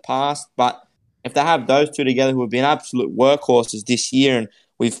happened in the past. But if they have those two together, who have been absolute workhorses this year, and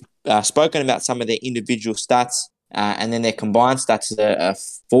we've spoken about some of their individual stats and then their combined stats as a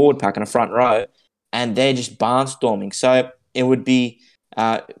forward pack and a front row, and they're just barnstorming. So it would be,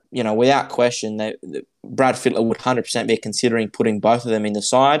 without question, Brad Fittler would 100% be considering putting both of them in the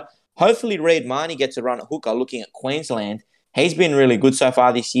side. Hopefully Reid Marnie gets a run at hooker looking at Queensland. He's been really good so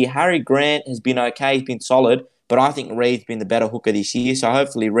far this year. Harry Grant has been okay. He's been solid, but I think Reid's been the better hooker this year, so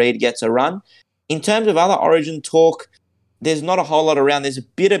hopefully Reid gets a run. In terms of other origin talk, there's not a whole lot around. There's a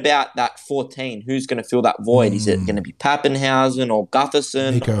bit about that 14. Who's going to fill that void? Is it going to be Pappenhausen or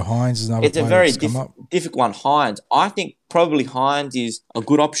Gutherson? Nico Hines is another It's a player very that's come up. difficult one. Hines. I think probably Hines is a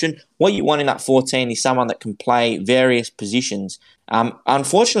good option. What you want in that 14 is someone that can play various positions.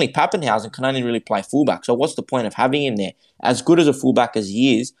 Unfortunately, Pappenhausen can only really play fullback. So what's the point of having him there? As good as a fullback as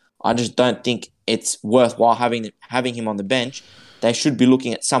he is, I just don't think it's worthwhile having him on the bench. They should be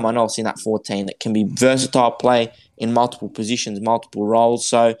looking at someone else in that 14 that can be versatile, play in multiple positions, multiple roles.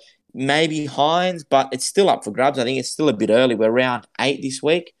 So maybe Hines, but it's still up for grabs. I think it's still a bit early. We're round 8 this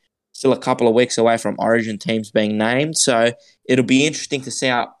week. Still a couple of weeks away from Origin teams being named. So it'll be interesting to see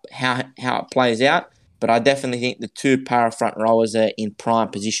how it plays out. But I definitely think the 2 para front rowers are in prime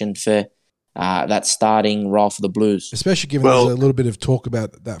position for that starting role for the Blues. Especially given there's a little bit of talk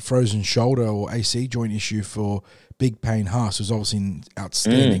about that frozen shoulder or AC joint issue for Big Payne Haas, who's obviously an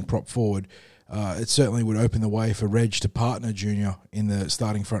outstanding prop forward. It certainly would open the way for Reg to partner Junior in the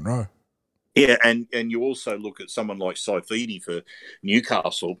starting front row. Yeah, and you also look at someone like Saifidi for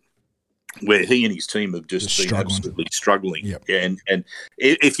Newcastle, where he and his team have just been absolutely struggling. Yep. Yeah, and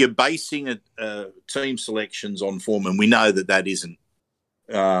if you're basing team selections on form, and we know that isn't,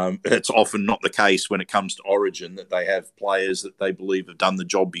 it's often not the case when it comes to Origin, that they have players that they believe have done the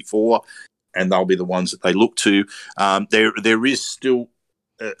job before, and they'll be the ones that they look to. There is still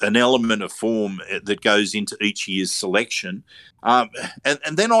an element of form that goes into each year's selection. And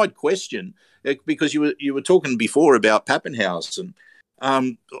then I'd question, because you were talking before about Pappenhausen,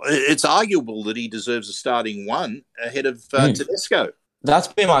 it's arguable that he deserves a starting 1 ahead of Tedesco. That's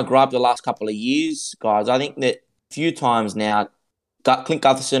been my gripe the last couple of years, guys. I think that a few times now, Clint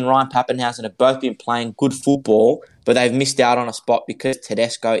Gutherson, Ryan Pappenhausen have both been playing good football, but they've missed out on a spot because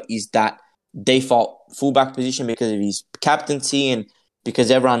Tedesco is that default fullback position because of his captaincy and because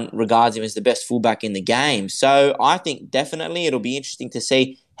everyone regards him as the best fullback in the game. So I think definitely it'll be interesting to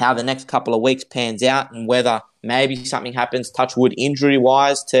see how the next couple of weeks pans out and whether maybe something happens, touch wood,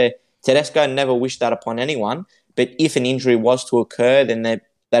 injury-wise to Tedesco. Never wish that upon anyone. But if an injury was to occur, then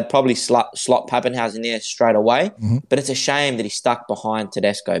they'd probably slot Pappenhausen there straight away. Mm-hmm. But it's a shame that he's stuck behind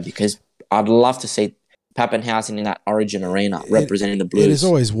Tedesco because I'd love to see Pappenhausen in that Origin arena representing the Blues. It is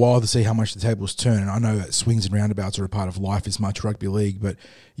always wild to see how much the tables turn. And I know that swings and roundabouts are a part of life as much rugby league, but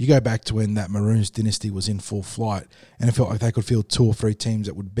you go back to when that Maroons dynasty was in full flight and it felt like they could field 2 or 3 teams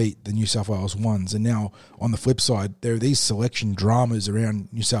that would beat the New South Wales ones. And now on the flip side, there are these selection dramas around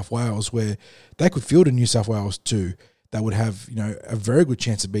New South Wales where they could field a New South Wales 2 that would have, a very good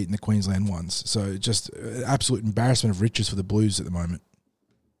chance of beating the Queensland ones. So just an absolute embarrassment of riches for the Blues at the moment.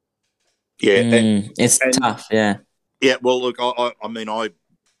 Yeah, it's tough. Yeah, yeah. Well, look, I mean, I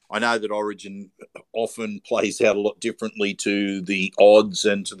know that Origin often plays out a lot differently to the odds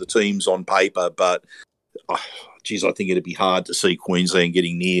and to the teams on paper, but geez, I think it'd be hard to see Queensland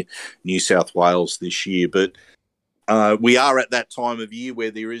getting near New South Wales this year. But we are at that time of year where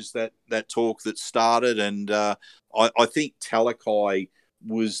there is that talk that started, and I think Talakai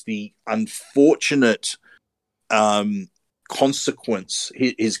was the unfortunate consequence.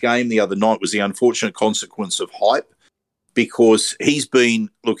 His game the other night was the unfortunate consequence of hype, because he's been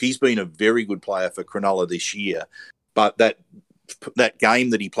a very good player for Cronulla this year, but that game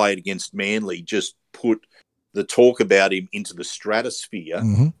that he played against Manly just put the talk about him into the stratosphere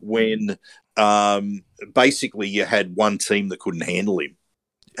when basically you had one team that couldn't handle him.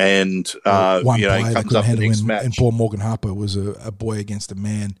 And one player he that comes couldn't up the handle next him, match. and Paul Morgan Harper was a boy against a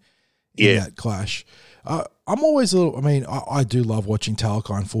man in that clash. I'm always a little. I mean, I do love watching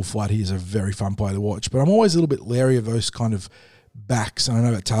Talakai in full flight. He is a very fun player to watch, but I'm always a little bit leery of those kind of backs. And I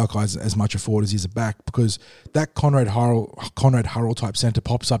know that Talakai is as much a forward as he's a back, because that Conrad Hurrell type centre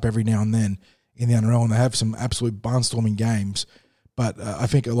pops up every now and then in the NRL, and they have some absolute barnstorming games. But I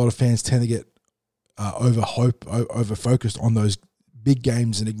think a lot of fans tend to get over focused on those big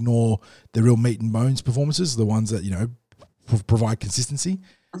games and ignore the real meat and bones performances, the ones that provide consistency.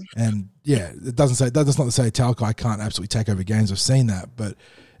 And yeah, that's not to say Talakai can't absolutely take over games. I've seen that, but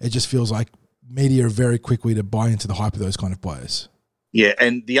it just feels like media are very quickly to buy into the hype of those kind of players. Yeah,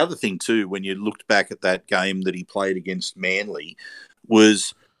 and the other thing too, when you looked back at that game that he played against Manly,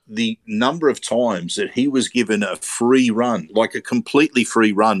 was the number of times that he was given a free run, like a completely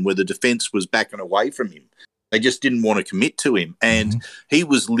free run, where the defence was backing away from him. They just didn't want to commit to him, and he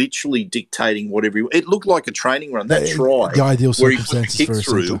was literally dictating whatever. It looked like a training run. That try, the ideal where he put the circumstances kick for a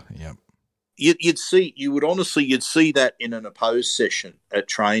through. centre. Yeah. You'd see that in an opposed session at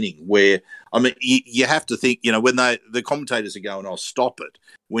training, where, I mean, you have to think, when the commentators are going, "Oh, stop it,"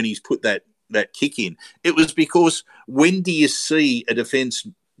 when he's put that kick in, it was because when do you see a defence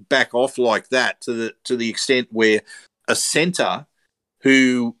back off like that to the extent where a centre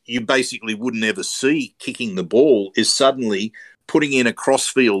who you basically wouldn't ever see kicking the ball is suddenly putting in a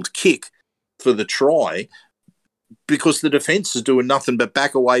crossfield kick for the try because the defence is doing nothing but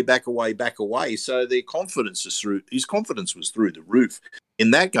back away. So his confidence was through the roof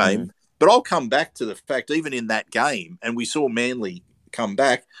in that game. Mm. But I'll come back to the fact, even in that game, and we saw Manly come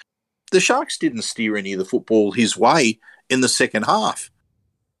back, the Sharks didn't steer any of the football his way in the second half.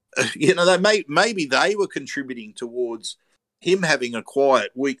 Maybe they were contributing towards him having a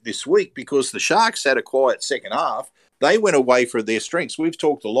quiet week this week because the Sharks had a quiet second half. They went away from their strengths. We've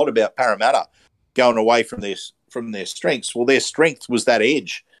talked a lot about Parramatta going away from their strengths. Well, their strength was that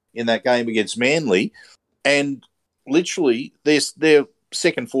edge in that game against Manly, and literally their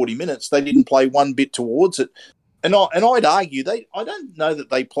second 40 minutes they didn't play one bit towards it. And I'd argue I don't know that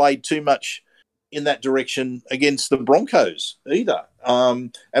they played too much in that direction against the Broncos either.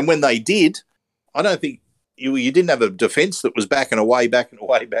 And when they did, I don't think you didn't have a defence that was backing away.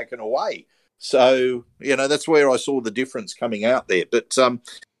 So, that's where I saw the difference coming out there. But,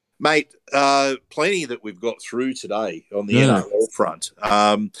 mate, plenty that we've got through today on the NRL front.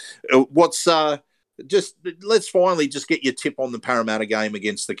 Let's finally just get your tip on the Parramatta game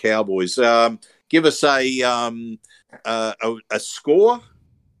against the Cowboys. Give us a score.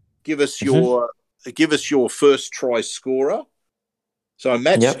 Give us your first try scorer. So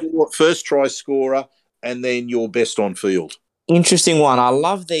match score, first try scorer, and then your best on field. Interesting one. I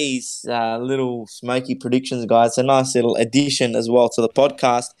love these little smoky predictions, guys. A nice little addition as well to the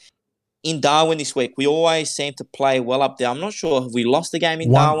podcast. In Darwin this week, we always seem to play well up there. I'm not sure if we lost the game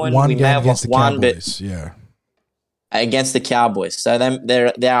in Darwin. One we game may have against lost the one, Cowboys, but against the Cowboys. So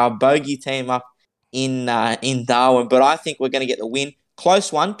they're our bogey team up in Darwin. But I think we're going to get the win.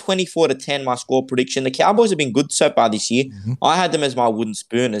 Close one, 24-10, my score prediction. The Cowboys have been good so far this year. Mm-hmm. I had them as my wooden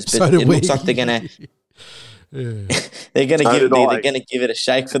spooners, but it looks like they're going to they're going to give it a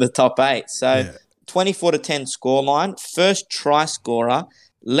shake for the top 8. So 24-10 scoreline. First try scorer.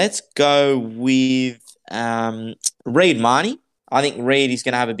 Let's go with Reed Marnie. I think Reed is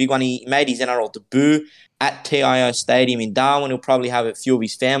going to have a big one. He made his NRL debut at TIO Stadium in Darwin. He'll probably have a few of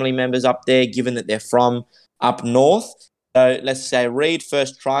his family members up there, given that they're from up north. So let's say Reed,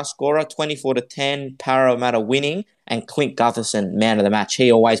 first try scorer, 24-10, Parramatta winning, and Clint Gutherson, man of the match.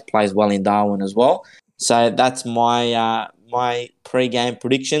 He always plays well in Darwin as well. So that's my my pre-game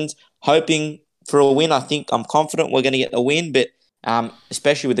predictions. Hoping for a win. I think I'm confident we're going to get a win, but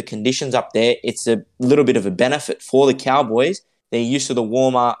especially with the conditions up there, it's a little bit of a benefit for the Cowboys. They're used to the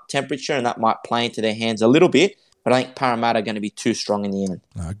warmer temperature, and that might play into their hands a little bit. But I think Parramatta are going to be too strong in the end.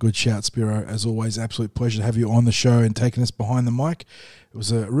 Good shout, Spiro. As always, absolute pleasure to have you on the show and taking us behind the mic. It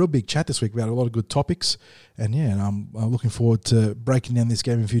was a real big chat this week about a lot of good topics. And I'm looking forward to breaking down this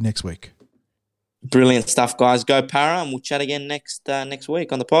game with you next week. Brilliant stuff, guys. Go Para, and we'll chat again next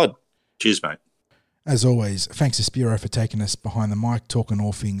week on the pod. Cheers, mate. As always, thanks to Spiro for taking us behind the mic, talking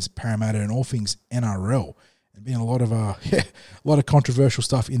all things Parramatta and all things NRL. There's been a lot of controversial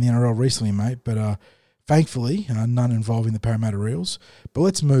stuff in the NRL recently, mate. But thankfully, none involving the Parramatta Eels. But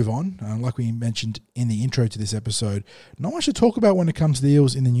let's move on. Like we mentioned in the intro to this episode, not much to talk about when it comes to the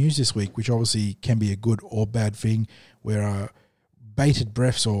Eels in the news this week, which obviously can be a good or bad thing, where got bated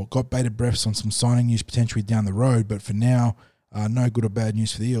breaths on some signing news potentially down the road. But for now, no good or bad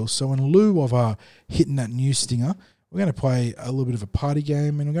news for the Eels. So in lieu of hitting that news stinger, we're going to play a little bit of a party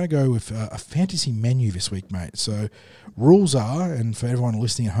game, and we're going to go with a fantasy menu this week, mate. So rules are, and for everyone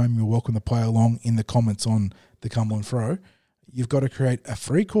listening at home, you're welcome to play along in the comments on the Cumberland Throw. You've got to create a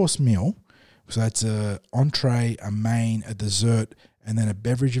 3-course meal. So that's an entree, a main, a dessert, and then a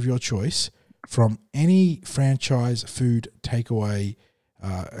beverage of your choice from any franchise food takeaway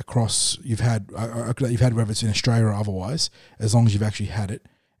across you've had whether it's in Australia or otherwise, as long as you've actually had it.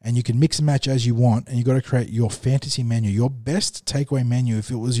 And you can mix and match as you want, and you've got to create your fantasy menu, your best takeaway menu.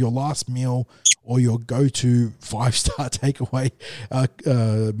 If it was your last meal or your go-to 5-star takeaway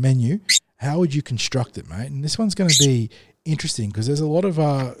menu, how would you construct it, mate? And this one's going to be interesting because there's a lot of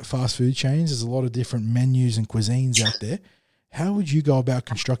fast food chains. There's a lot of different menus and cuisines out there. How would you go about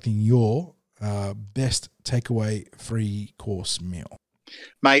constructing your best takeaway 3-course meal?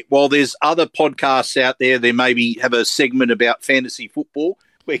 Mate, while there's other podcasts out there, they maybe have a segment about fantasy football.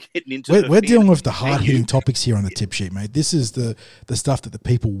 We're getting into we're dealing with the hard-hitting topics here on the tip sheet, mate. This is the stuff that the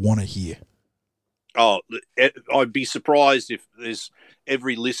people want to hear. Oh, I'd be surprised if there's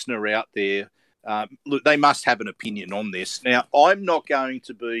every listener out there. Look, they must have an opinion on this. Now, I'm not going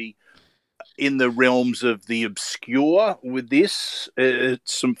to be in the realms of the obscure with this.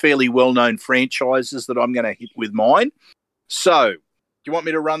 It's some fairly well-known franchises that I'm going to hit with mine. So, you want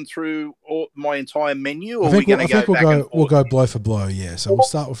me to run through my entire menu, or I are we think, going to go back and forth? we'll go blow for blow, yeah. So we'll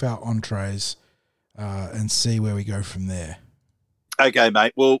start with our entrees and see where we go from there. Okay,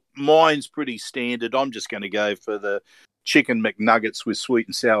 mate. Well, mine's pretty standard. I'm just going to go for the chicken McNuggets with sweet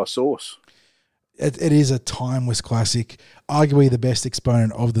and sour sauce. It is a timeless classic, arguably the best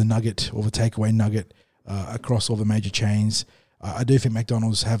exponent of the nugget or the takeaway nugget across all the major chains. I do think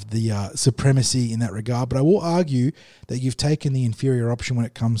McDonald's have the supremacy in that regard, but I will argue that you've taken the inferior option when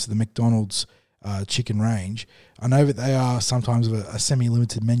it comes to the McDonald's chicken range. I know that they are sometimes a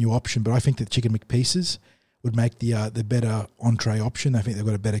semi-limited menu option, but I think that chicken McPieces would make the better entree option. I think they've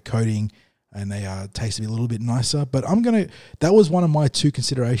got a better coating and they taste a little bit nicer. But that was one of my two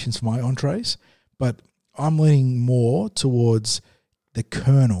considerations for my entrees, but I'm leaning more towards the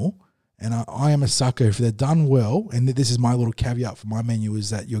Colonel. And I am a sucker if they're done well. And this is my little caveat for my menu, is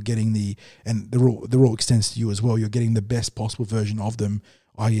that you're getting the rule extends to you as well. You're getting the best possible version of them,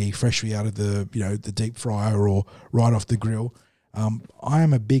 i.e., freshly out of the deep fryer or right off the grill. I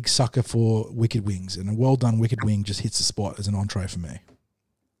am a big sucker for wicked wings, and a well done wicked wing just hits the spot as an entree for me.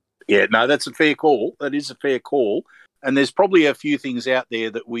 Yeah, no, that's a fair call. That is a fair call. And there's probably a few things out there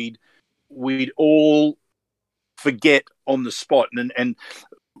that we'd all forget on the spot. And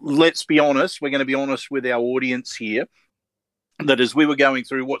let's be honest, we're going to be honest with our audience here, that as we were going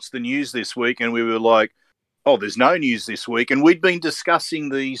through what's the news this week, and we were like, oh, there's no news this week. And we'd been discussing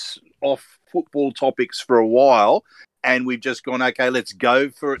these off-football topics for a while, and we've just gone, okay, let's go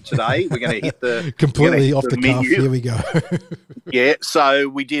for it today. We're going to hit the completely off the cuff. Here we go. Yeah, so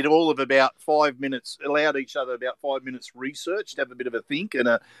we did all of about 5 minutes, allowed each other about 5 minutes research to have a bit of a think and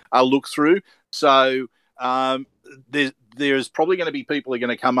a look through. So there's probably going to be people who are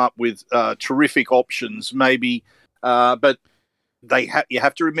going to come up with terrific options, maybe, but you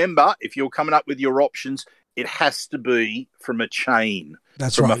have to remember, if you're coming up with your options, it has to be from a chain.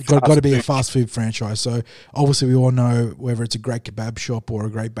 That's right. It's got to be a fast food franchise. So obviously we all know whether it's a great kebab shop or a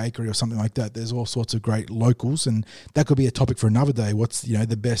great bakery or something like that, there's all sorts of great locals, and that could be a topic for another day. What's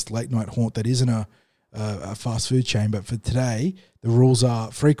the best late night haunt that isn't a fast food chain? But for today, the rules are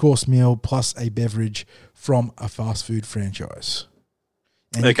 3-course meal plus a beverage from a fast food franchise.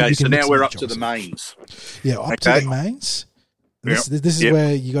 And okay, so now we're up to the mains. Yeah, up to the mains. This is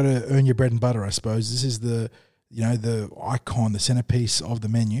where you got to earn your bread and butter, I suppose. This is the icon, the centerpiece of the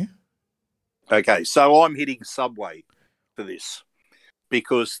menu. Okay, so I'm hitting Subway for this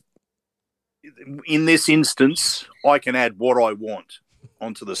because in this instance, I can add what I want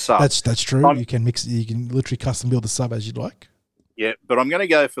onto the sub. That's true. You can mix. You can literally custom build the sub as you'd like. Yeah, but I'm going to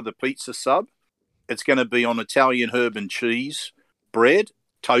go for the pizza sub. It's going to be on Italian herb and cheese bread,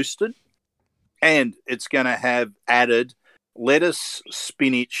 toasted, and it's going to have added lettuce,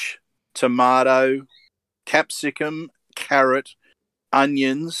 spinach, tomato, capsicum, carrot,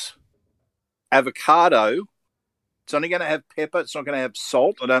 onions, avocado. It's only going to have pepper. It's not going to have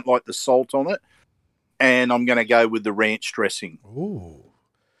salt. I don't like the salt on it. And I'm going to go with the ranch dressing. Ooh.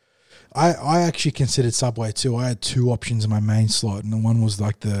 I actually considered Subway too. I had two options in my main slot, and one was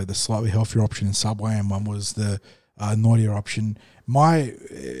like the slightly healthier option in Subway, and one was the naughtier option.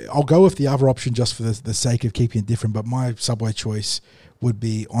 I'll go with the other option just for the sake of keeping it different, but my Subway choice would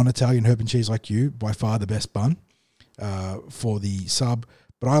be on Italian herb and cheese, like you, by far the best bun for the sub.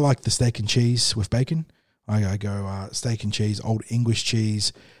 But I like the steak and cheese with bacon. I go steak and cheese, old English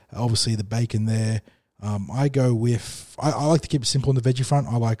cheese, obviously the bacon there. I go with, I like to keep it simple on the veggie front.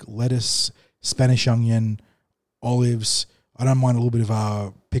 I like lettuce, Spanish onion, olives. I don't mind a little bit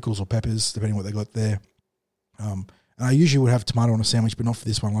of pickles or peppers, depending on what they got there. And I usually would have tomato on a sandwich, but not for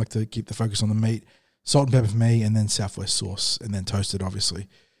this one. I like to keep the focus on the meat. Salt and pepper for me, and then Southwest sauce, and then toasted, obviously.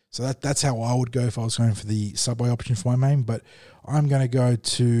 So that's how I would go if I was going for the Subway option for my main. But I'm going to go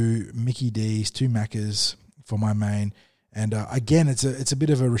to Mickey D's, 2 Maccas for my main. And again, it's a bit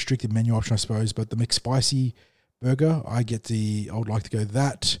of a restricted menu option, I suppose. But the McSpicy burger, I would like to go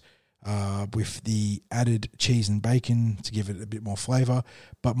that with the added cheese and bacon to give it a bit more flavour.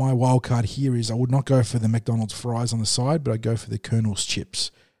 But my wild card here is I would not go for the McDonald's fries on the side, but I'd go for the Colonel's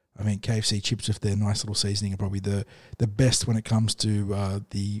chips. I mean, KFC chips with their nice little seasoning are probably the best when it comes to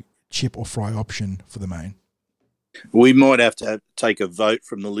the chip or fry option for the main. We might have to take a vote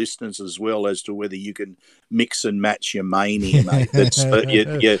from the listeners as well as to whether you can mix and match your main here, mate. That's I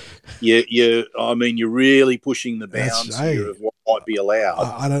mean, you're really pushing the bounds here of what might be allowed.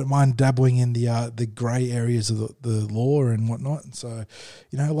 I don't mind dabbling in the grey areas of the law and whatnot. So,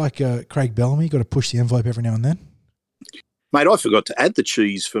 like Craig Bellamy, got to push the envelope every now and then. Mate, I forgot to add the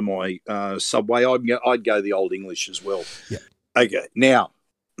cheese for my Subway. I'd go the Old English as well. Yeah. Okay, now,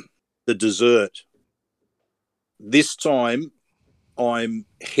 the dessert. This time, I'm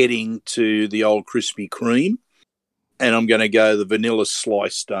heading to the old Krispy Kreme, and I'm going to go the vanilla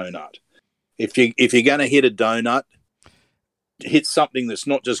slice donut. If you're going to hit a donut, hit something that's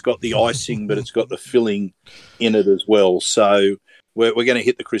not just got the icing, but it's got the filling in it as well. So we're going to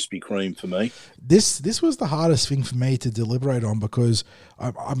hit the Krispy Kreme for me. This was the hardest thing for me to deliberate on because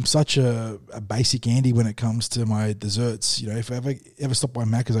I'm such a basic Andy when it comes to my desserts. You know, if I ever stop by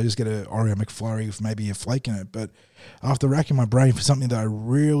Macca's, I just get an Oreo McFlurry with maybe a flake in it. But after racking my brain for something that I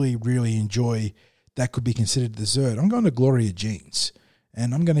really, really enjoy that could be considered dessert, I'm going to Gloria Jeans.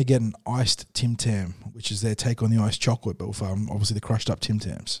 And I'm going to get an iced Tim Tam, which is their take on the iced chocolate, but with obviously the crushed up Tim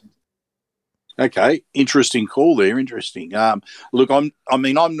Tams. Okay, interesting call there. Interesting. Look, I'm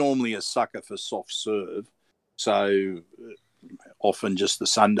normally a sucker for soft serve, so often just the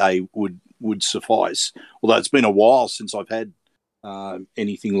sundae would suffice. Although it's been a while since I've had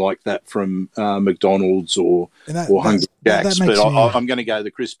anything like that from McDonald's or Hungry Jack's, but I'm going to go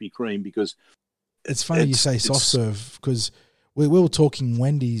the Krispy Kreme because it's funny you say soft serve because we were talking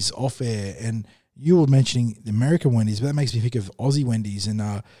Wendy's off air, and you were mentioning the American Wendy's, but that makes me think of Aussie Wendy's and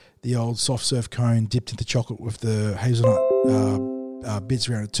the old soft serve cone dipped into chocolate with the hazelnut bits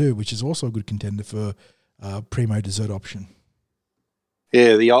around it too, which is also a good contender for primo dessert option.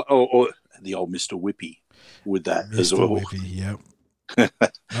 Yeah, the old Mr. Whippy with that Mr. as well. Whippy, yep.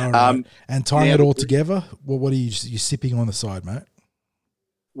 All right. And tying it all together, what are you sipping on the side, mate?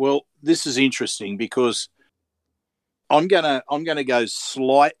 Well, this is interesting because I'm gonna go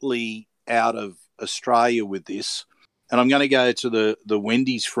slightly out of Australia with this, and I'm going to go to the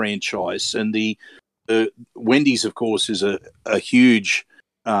Wendy's franchise. And the Wendy's, of course, is a huge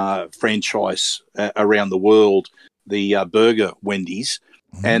franchise around the world. The burger Wendy's,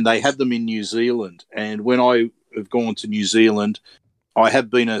 and they have them in New Zealand. And when I have gone to New Zealand, I have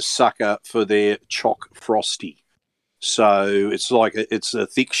been a sucker for their choc frosty. So it's a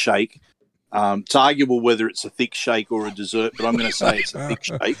thick shake. It's arguable whether it's a thick shake or a dessert, but I'm going to say it's a thick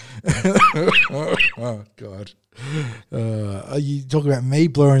shake. Oh, God. Are you talking about me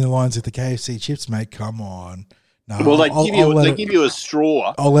blurring the lines with the KFC chips, mate? Come on. No, well, they give you a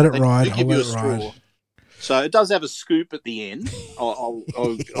straw. I'll let it ride. They give you a straw. So it does have a scoop at the end. I'll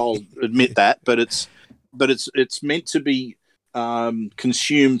admit that, but it's meant to be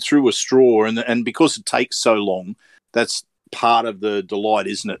consumed through a straw, and because it takes so long, that's part of the delight,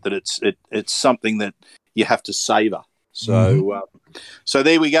 isn't it? That it's something that you have to savor. So so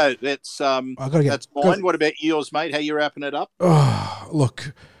there we go. That's mine. What about yours, mate? How you wrapping it up? Oh,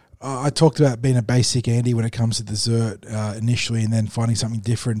 look, I talked about being a basic Andy when it comes to dessert initially, and then finding something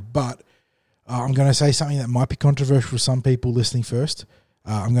different. But I'm going to say something that might be controversial for some people listening first.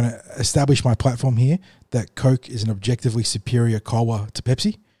 I'm going to establish my platform here that Coke is an objectively superior cola to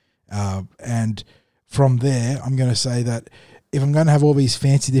Pepsi, and from there, I'm going to say that if I'm going to have all these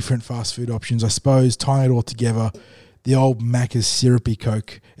fancy different fast food options, I suppose tying it all together, the old Macca's syrupy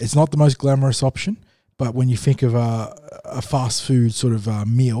Coke, it's not the most glamorous option, but when you think of a fast food sort of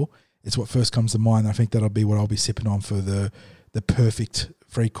meal, it's what first comes to mind. I think that'll be what I'll be sipping on for the perfect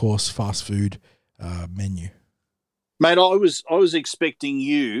three-course fast food menu. Mate, I was expecting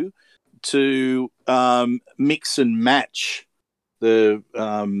you to mix and match the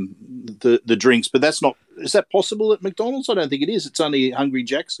drinks, but that's not. Is that possible at McDonald's? I don't think it is. It's only Hungry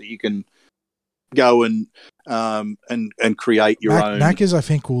Jack's that you can go and create your own. Macca's, I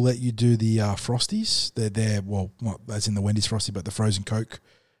think, will let you do the Frosties. They're well, not as in the Wendy's Frosty, but the frozen Coke.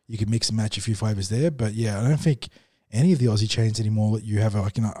 You can mix and match a few flavors there. But yeah, I don't think any of the Aussie chains anymore let you have a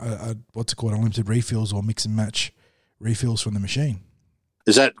what's it called, unlimited refills or mix and match refills from the machine.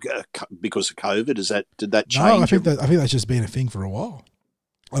 Is that because of COVID? Did that change? No, I think that's just been a thing for a while.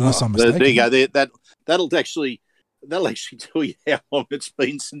 Unless I'm mistaken. There you go. That'll actually tell you how long it's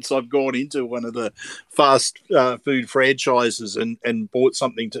been since I've gone into one of the fast food franchises and bought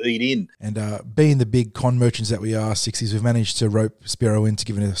something to eat in. And being the big con merchants that we are, 60s, we've managed to rope Spiro into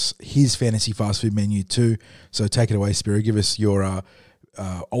giving us his fantasy fast food menu too. So take it away, Spiro. Give us your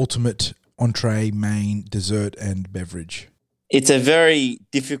ultimate entree, main, dessert, and beverage. It's a very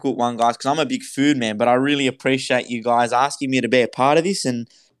difficult one, guys, because I'm a big food man, but I really appreciate you guys asking me to be a part of this and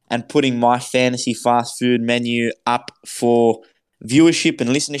putting my fantasy fast food menu up for viewership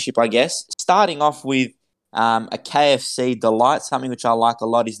and listenership, I guess. Starting off with a KFC delight, something which I like a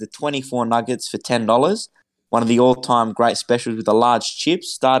lot is the 24 nuggets for $10. One of the all-time great specials with the large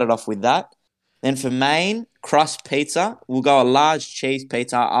chips. Started off with that. Then for main, crust pizza. We'll go a large cheese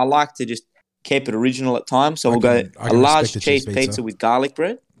pizza. I like to just keep it original at times, so we'll go a large cheese pizza with garlic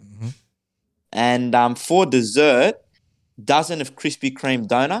bread. Mm-hmm. And for dessert, dozen of Krispy Kreme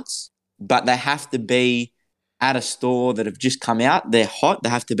donuts, but they have to be at a store that have just come out. They're hot. They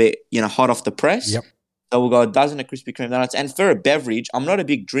have to be, hot off the press. Yep. So we'll go a dozen of Krispy Kreme donuts. And for a beverage, I'm not a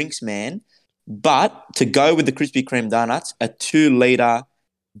big drinks man, but to go with the Krispy Kreme donuts, a 2-liter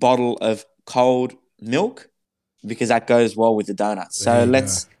bottle of cold milk, because that goes well with the donuts. So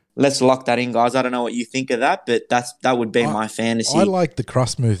let's lock that in, guys. I don't know what you think of that, but that would be my fantasy. I like the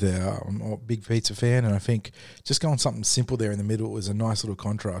crust move there. I'm a big pizza fan, and I think just going something simple there in the middle is a nice little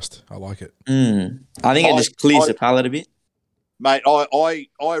contrast. I like it. I think it just clears the palate a bit. Mate,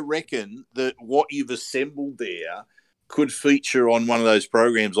 I reckon that what you've assembled there could feature on one of those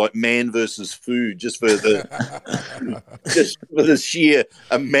programs like Man versus Food, just for the sheer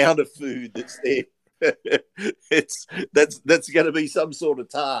amount of food that's there. That's going to be some sort of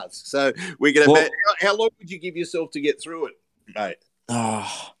task. So we're going to. How long would you give yourself to get through it, mate? I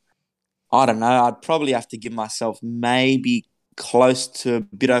don't know. I'd probably have to give myself maybe close to a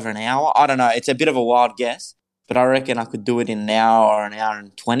bit over an hour. I don't know. It's a bit of a wild guess, but I reckon I could do it in an hour or an hour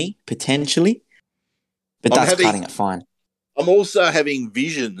and 20 potentially. But that's cutting it fine. I'm also having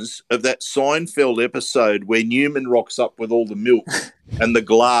visions of that Seinfeld episode where Newman rocks up with all the milk and the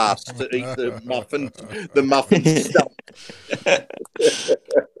glass to eat the muffin stuff.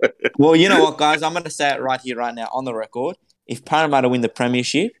 Well, you know what, guys? I'm going to say it right here, right now, on the record. If Parramatta win the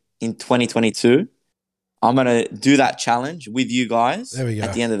premiership in 2022, I'm going to do that challenge with you guys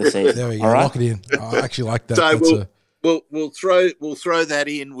at the end of the season. There we go. All right? Lock it in. I actually like that. So we'll throw that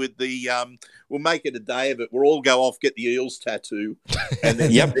in with the we'll make it a day of it. We'll all go off, get the Eels tattoo, and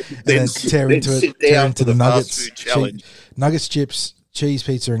then then tear into the nuggets challenge. Nuggets, chips, cheese,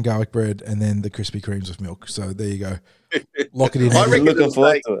 pizza, and garlic bread, and then the Krispy Kremes with milk. So there you go. Lock it in.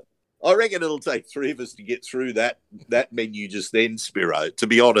 I reckon it'll take three of us to get through that menu just then, Spiro, to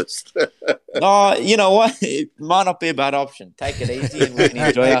be honest. You know what? It might not be a bad option. Take it easy and we can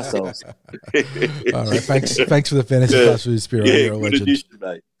enjoy ourselves. All right. Thanks for the fantasy fast food, Spiro. You're a legend. Addition,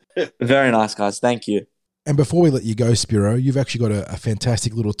 mate. Very nice, guys. Thank you. And before we let you go, Spiro, you've actually got a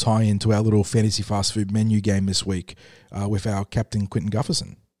fantastic little tie-in to our little fantasy fast food menu game this week with our captain, Quinton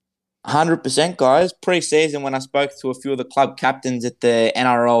Gufferson. 100%, guys. Pre-season, when I spoke to a few of the club captains at the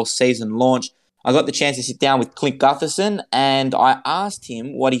NRL season launch, I got the chance to sit down with Clint Gutherson and I asked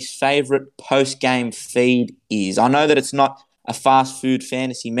him what his favourite post-game feed is. I know that it's not a fast food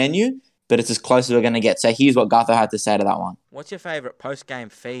fantasy menu, but it's as close as we're going to get. So here's what Guther had to say to that one. What's your favourite post-game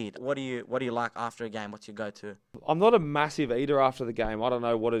feed? What do you like after a game? What's your go-to? I'm not a massive eater after the game. I don't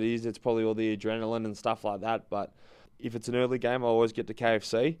know what it is. It's probably all the adrenaline and stuff like that. But if it's an early game, I always get to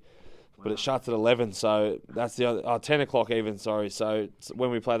KFC. But it shuts at 11, so that's the other, 10 o'clock even, sorry. So when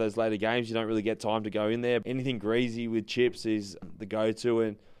we play those later games, you don't really get time to go in there. Anything greasy with chips is the go-to,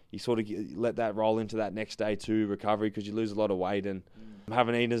 and you sort of let that roll into that next day too, recovery, because you lose a lot of weight and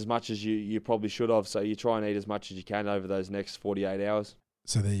haven't eaten as much as you probably should have. So you try and eat as much as you can over those next 48 hours.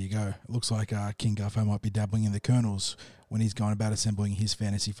 So there you go. It looks like King Guffo might be dabbling in the kernels when he's going about assembling his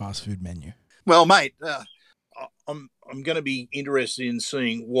fantasy fast food menu. Well, mate, I'm going to be interested in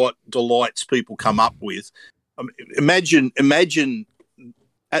seeing what delights people come up with. Imagine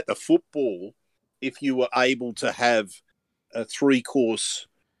at the football if you were able to have a 3-course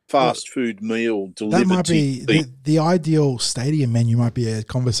fast food meal delivered. That might be the ideal stadium menu. Might be a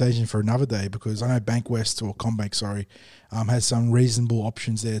conversation for another day, because I know Bankwest or CommBank, has some reasonable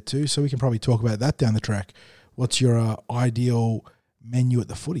options there too. So we can probably talk about that down the track. What's your ideal menu at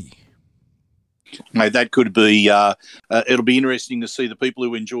the footy? Mate, that could be. It'll be interesting to see the people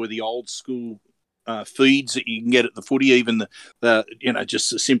who enjoy the old school feeds that you can get at the footy, even the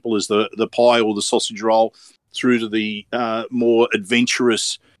just as simple as the pie or the sausage roll, through to the more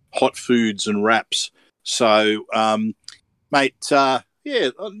adventurous hot foods and wraps. So, mate, not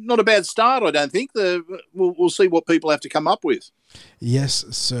a bad start, I don't think. We'll see what people have to come up with. Yes,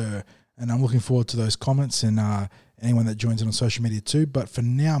 sir. And I'm looking forward to those comments and anyone that joins in on social media too. But for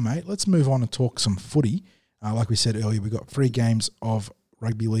now, mate, let's move on and talk some footy. Like we said earlier, we've got 3 games of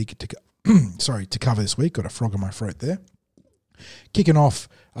rugby league to cover this week. Got a frog in my throat there. Kicking off,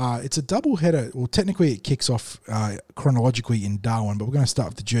 it's a double header. Well, technically it kicks off chronologically in Darwin, but we're going to start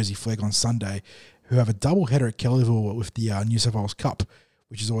with the Jersey Flegg on Sunday, who have a double header at Kellyville with the New South Wales Cup,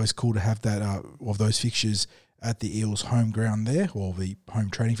 which is always cool to have that of those fixtures at the Eels' home ground there, or the home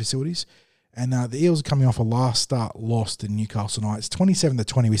training facilities. And the Eels are coming off a last start loss to Newcastle Knights,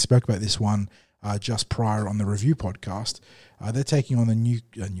 27-20. We spoke about this one just prior on the review podcast. They're taking on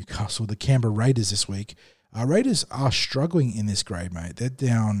the Canberra Raiders this week. Raiders are struggling in this grade, mate. They're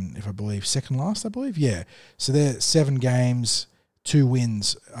down, second last, Yeah. So they're 7 games, 2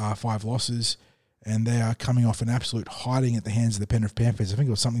 wins, 5 losses. and they are coming off an absolute hiding at the hands of the Penrith Panthers. I think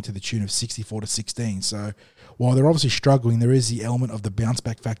it was something to the tune of 64-16. So while they're obviously struggling, there is the element of the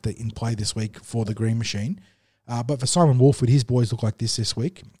bounce-back factor in play this week for the Green Machine. But for Simon Wolford, his boys look like this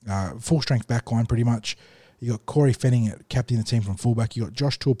week. Full-strength backline pretty much. You got Corey Fenning captaining the team from fullback. You got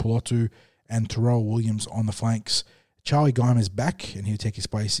Josh Tuipulotu and Terrell Williams on the flanks. Charlie Guymer's back, and he'll take his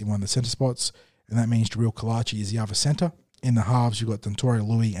place in one of the centre spots, and that means Jarrell Kalachi is the other centre. In the halves, you've got Dontoria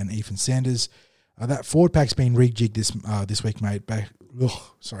Louis and Ethan Sanders. That forward pack's been rejigged this week, mate.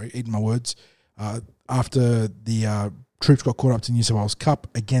 Eating my words. After the Troops got caught up to New South Wales Cup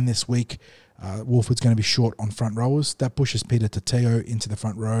again this week, Wolford's going to be short on front rowers. That pushes Peter Tateo into the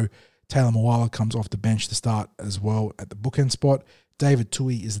front row. Taylor Moala comes off the bench to start as well at the bookend spot. David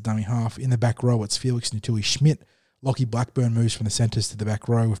Tui is the dummy half. In the back row, it's Felix Nutui-Schmidt. Lockie Blackburn moves from the centres to the back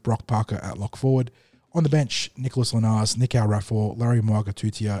row with Brock Parker at lock forward. On the bench, Nicholas Lenars, Nick Rafor, Larry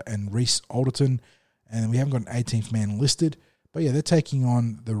Moagatutia, and Reece Alderton. And we haven't got an 18th man listed. But yeah, they're taking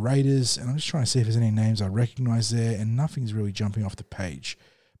on the Raiders. And I'm just trying to see if there's any names I recognise there. And nothing's really jumping off the page.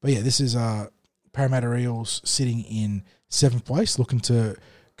 But yeah, this is Parramatta Eels sitting in 7th place, looking to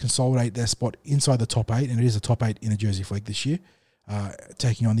consolidate their spot inside the top 8. And it is a top 8 in the Jersey Flegg this year,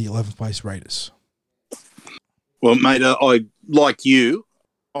 taking on the 11th place Raiders. Well, mate, I like you.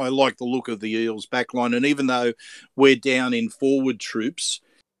 I like the look of the Eels backline, and even though we're down in forward troops,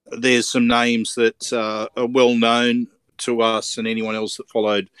 there's some names that are well known to us and anyone else that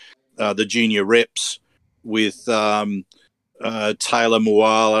followed the junior reps with Taylor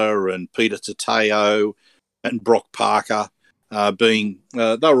Moala and Peter Tateo and Brock Parker being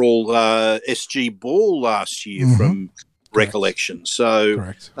they were all SG Ball last year from recollection. So,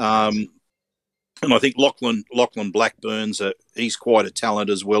 correct. And I think Lachlan Blackburn's he's quite a talent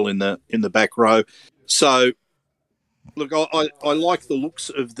as well in the back row. So, look, I like the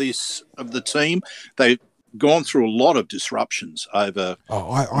looks of the team. They've gone through a lot of disruptions over.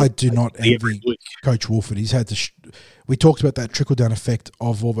 I do not envy Coach Wolford. He's had to. We talked about that trickle down effect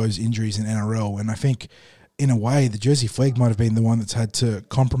of all those injuries in NRL, and I think in a way the Jersey Flegg might have been the one that's had to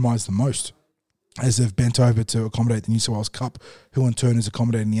compromise the most, as they've bent over to accommodate the New South Wales Cup, who in turn is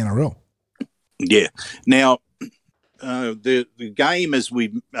accommodating the NRL. Yeah. Now, the game, as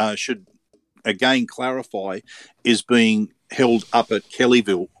we should again clarify, is being held up at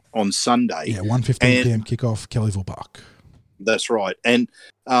Kellyville on Sunday. Yeah, 1:15 p.m. kickoff, Kellyville Park. That's right. And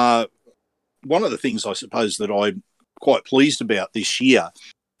one of the things I suppose that I'm quite pleased about this year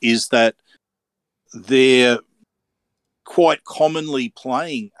is that they're quite commonly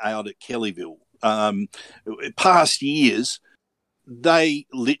playing out at Kellyville. Past years, they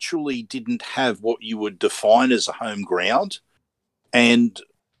literally didn't have what you would define as a home ground and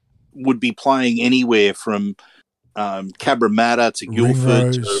would be playing anywhere from Cabramatta to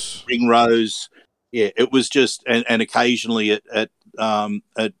Guildford to Ringrose. Yeah, it was just, and occasionally at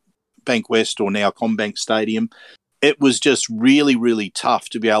Bankwest or now CommBank Stadium. It was just really, really tough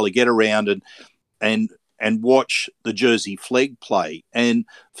to be able to get around and watch the Jersey Flegg play. And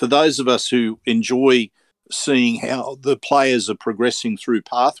for those of us who enjoy seeing how the players are progressing through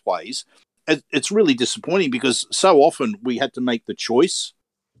pathways, it's really disappointing because so often we had to make the choice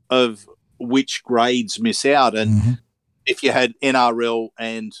of which grades miss out. And if you had NRL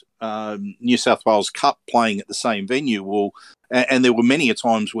and New South Wales Cup playing at the same venue, well, and there were many a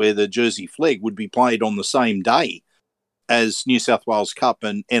times where the Jersey Flegg would be played on the same day as New South Wales Cup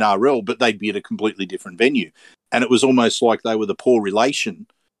and NRL, but they'd be at a completely different venue. And it was almost like they were the poor relation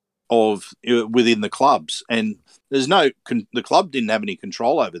of within the clubs, and the club didn't have any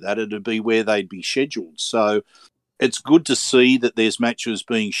control over that. It'd be where they'd be scheduled. So it's good to see that there's matches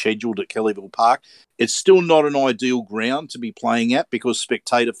being scheduled at Kellyville Park. It's still not an ideal ground to be playing at because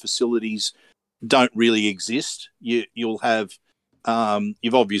spectator facilities don't really exist. You'll have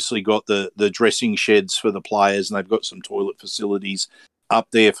you've obviously got the dressing sheds for the players, and they've got some toilet facilities up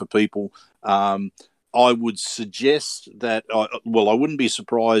there for people. I would suggest that, I wouldn't be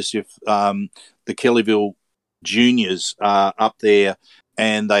surprised if the Kellyville juniors are up there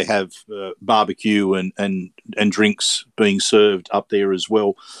and they have barbecue and drinks being served up there as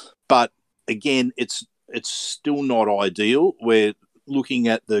well. But again, it's still not ideal. We're looking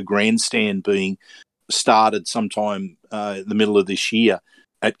at the grandstand being started sometime in the middle of this year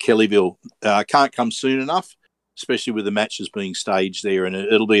at Kellyville. Can't come soon enough, especially with the matches being staged there, and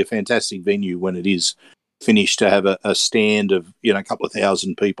it'll be a fantastic venue when it is finished to have a stand of a couple of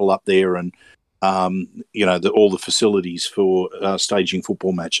thousand people up there, and all the facilities for staging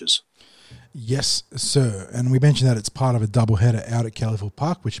football matches. Yes, sir. And we mentioned that it's part of a doubleheader out at Kellyville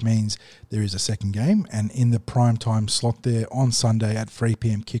Park, which means there is a second game. And in the prime time slot there on Sunday at 3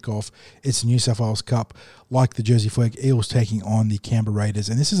 p.m. kickoff, it's the New South Wales Cup, like the Jersey Flegg Eels taking on the Canberra Raiders.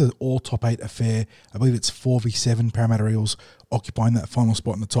 And this is an all top 8 affair. I believe it's 4v7 Parramatta Eels occupying that final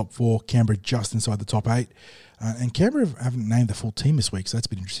spot in the top 4. Canberra just inside the top 8. And Canberra haven't named the full team this week, so that's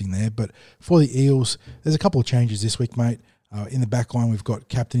been interesting there. But for the Eels, there's a couple of changes this week, mate. In the back line, we've got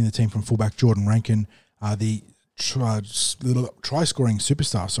captaining the team from fullback Jordan Rankin, the try-scoring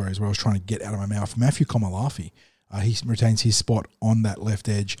superstar, is what I was trying to get out of my mouth, Matthew Komalafi. He retains his spot on that left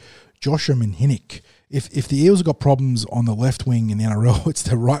edge. Joshua Minhinnick. If the Eels have got problems on the left wing in the NRL, it's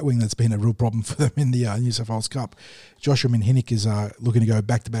the right wing that's been a real problem for them in the New South Wales Cup. Joshua Minhinnick is looking to go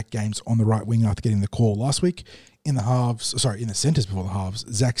back-to-back games on the right wing after getting the call last week. In the centres before the halves,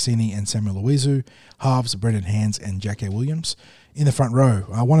 Zach Sini and Samuel Luizu. Halves, Brendan Hands and Jack A. Williams. In the front row,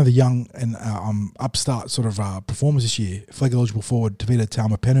 one of the young and upstart sort of performers this year, flag-eligible forward Tavita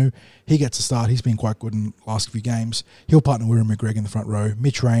Taumapenu. He gets a start. He's been quite good in the last few games. He'll partner with McGregor in the front row.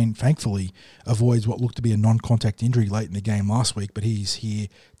 Mitch Rain, thankfully, avoids what looked to be a non-contact injury late in the game last week, but he's here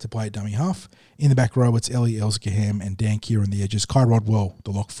to play at dummy half. In the back row, it's Ellie Elzekaham and Dan Keir on the edges. Kai Rodwell,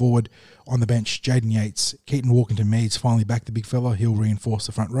 the lock forward. On the bench, Jaden Yates, Keaton Walkington-Meads finally back the big fella. He'll reinforce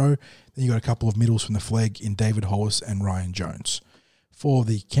the front row. Then you got a couple of middles from the flag in David Hollis and Ryan Jones. For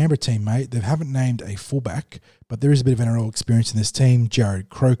the Canberra team, mate, they haven't named a fullback, but there is a bit of NRL experience in this team. Jared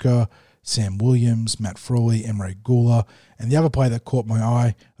Croker, Sam Williams, Matt Frawley, Emre Gula, and the other player that caught my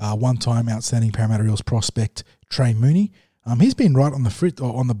eye, one-time outstanding Parramatta Eels prospect, Trey Mooney. He's been right on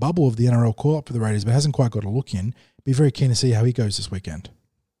the bubble of the NRL call-up for the Raiders, but hasn't quite got a look in. Be very keen to see how he goes this weekend.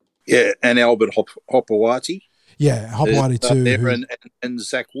 Yeah, and Albert Hopewati. Yeah, Hopewati too. And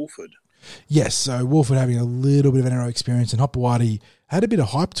Zach Wolford. Yes, so Wolford having a little bit of NRL experience, and Hopewati had a bit of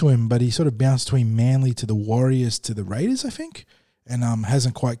hype to him, but he sort of bounced between Manly to the Warriors to the Raiders, I think, and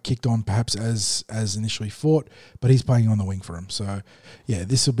hasn't quite kicked on perhaps as initially thought, but he's playing on the wing for him. So, yeah,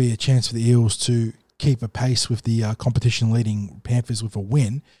 this will be a chance for the Eels to keep a pace with the competition-leading Panthers with a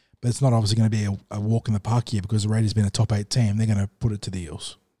win, but it's not obviously going to be a walk in the park here because the Raiders being a top 8 team, they're going to put it to the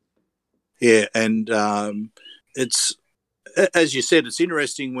Eels. Yeah, and it's, as you said, it's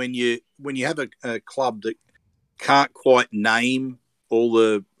interesting when you have a club that can't quite name all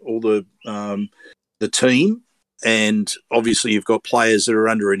the team, and obviously you've got players that are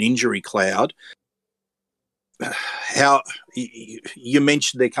under an injury cloud. How you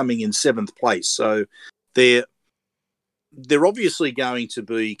mentioned they're coming in 7th place, so they're obviously going to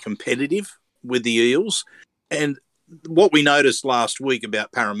be competitive with the Eels. And what we noticed last week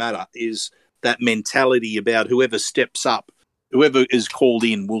about Parramatta is that mentality about whoever steps up, whoever is called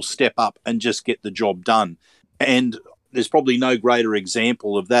in will step up and just get the job done. And there's probably no greater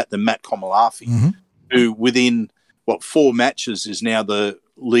example of that than Matt Komalafi, who within, 4 matches is now the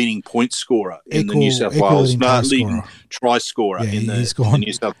leading point scorer in the New South Wales, leading try scorer in the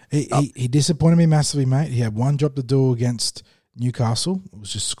New South Wales. He disappointed me massively, mate. He had one job to do against Newcastle. It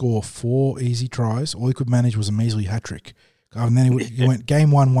was just score 4 easy tries. All he could manage was a measly hat-trick. And then he went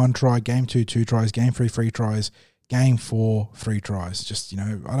game 1 try, game 2 tries, game 3 tries, game 4 3 tries. Just,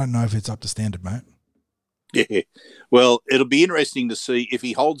 I don't know if it's up to standard, mate. Yeah. Well, it'll be interesting to see if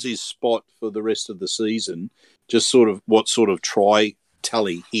he holds his spot for the rest of the season, just sort of what sort of try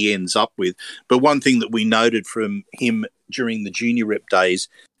tally he ends up with. But one thing that we noted from him during the junior rep days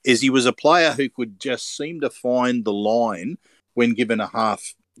is he was a player who could just seem to find the line when given a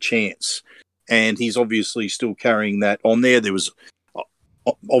half chance. And he's obviously still carrying that on there. There was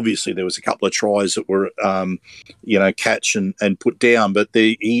a couple of tries that were, catch and put down. But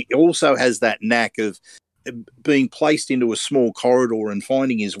he also has that knack of being placed into a small corridor and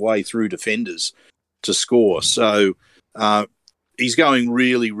finding his way through defenders to score. So he's going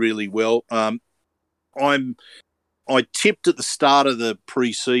really, really well. I tipped at the start of the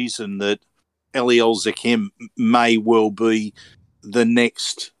pre-season that Eliel Zekem may well be the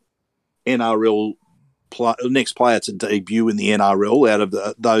next next player to debut in the NRL out of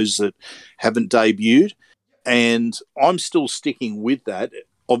those that haven't debuted, and I'm still sticking with that.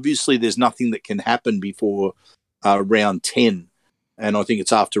 Obviously, there's nothing that can happen before round 10, and I think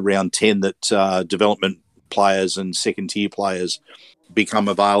it's after round 10 that development players and second-tier players become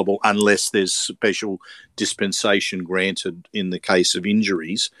available unless there's special dispensation granted in the case of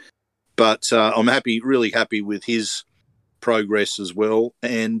injuries. But I'm really happy with his progress as well.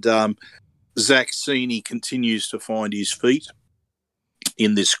 And Zach Sini continues to find his feet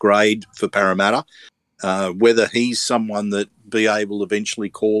in this grade for Parramatta. Whether he's someone that BA will eventually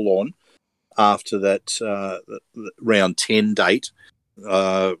call on after that round 10 date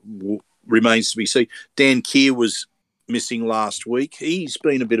remains to be seen. Dan Keir was missing last week. He's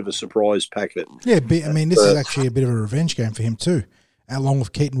been a bit of a surprise packet. Yeah, I mean, this is actually a bit of a revenge game for him too, along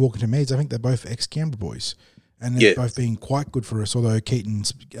with Keaton Walker-Meads. I think they're both ex-Canberra boys, and they've both been quite good for us, although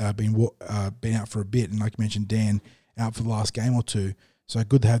Keaton's been out for a bit, and like you mentioned, Dan out for the last game or two. So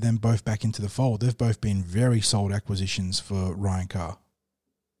good to have them both back into the fold. They've both been very solid acquisitions for Ryan Carr.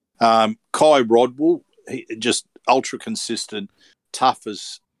 Kai Rodwell, just ultra consistent, tough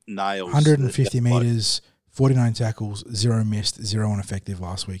as nails. 150 metres, 49 tackles, 0 missed, 0 ineffective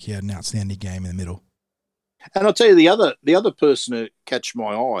last week. He had an outstanding game in the middle. And I'll tell you, the other person to catch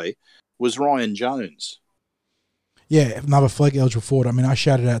my eye was Ryan Jones. Yeah, another flag eligible forward. I mean, I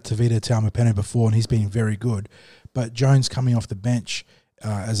shouted out to Vita Taumapene before, and he's been very good. But Jones coming off the bench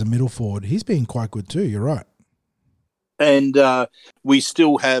as a middle forward, he's been quite good too. You're right. And we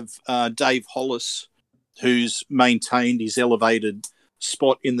still have Dave Hollis, who's maintained his elevated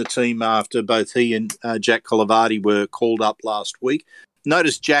spot in the team after both he and Jack Colavati were called up last week.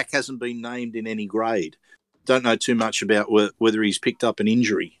 Notice Jack hasn't been named in any grade. Don't know too much about whether he's picked up an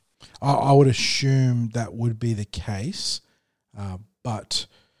injury. I would assume that would be the case, but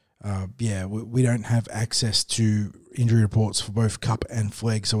we don't have access to injury reports for both Cup and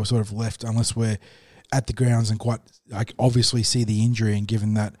Flegg, so we're sort of left, unless we're at the grounds and quite obviously see the injury, and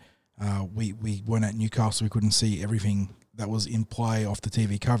given that we weren't at Newcastle, we couldn't see everything that was in play off the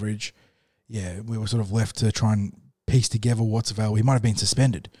TV coverage. Yeah, we were sort of left to try and piece together what's available. He might have been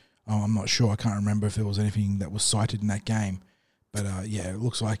suspended. I'm not sure. I can't remember if there was anything that was cited in that game. But, it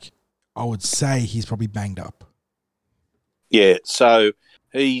looks like I would say he's probably banged up. Yeah, so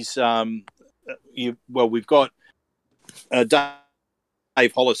he's we've got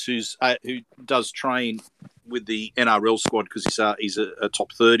Dave Hollis, who does train with the NRL squad because he's a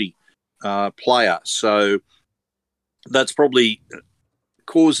top 30 player. So that's probably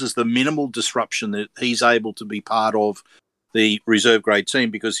causes the minimal disruption that he's able to be part of the reserve grade team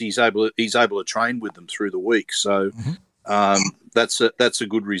because he's able to train with them through the week. So that's a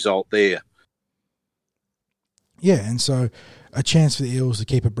good result there. Yeah, and so a chance for the Eels to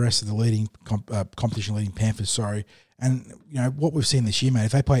keep abreast of the leading competition leading Panthers. Sorry, and what we've seen this year, mate.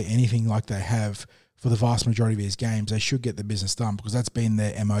 If they play anything like they have for the vast majority of these games, they should get the business done because that's been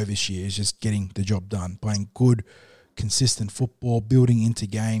their MO this year, is just getting the job done, playing good, consistent football, building into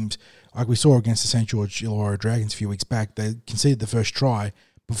games. Like we saw against the St. George Illawarra Dragons a few weeks back, they conceded the first try,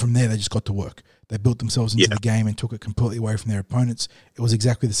 but from there they just got to work. They built themselves into the game and took it completely away from their opponents. It was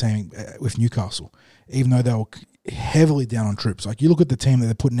exactly the same with Newcastle, even though they were heavily down on troops. Like you look at the team that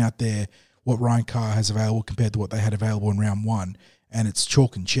they're putting out there, what Ryan Carr has available compared to what they had available in round one, and it's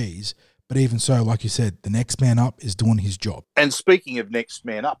chalk and cheese. But even so, like you said, the next man up is doing his job. And speaking of next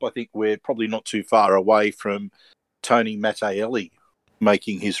man up, I think we're probably not too far away from Tony Mattielli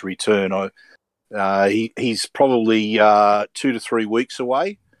making his return. He's probably 2 to 3 weeks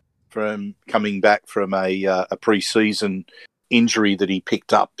away from coming back from a pre-season injury that he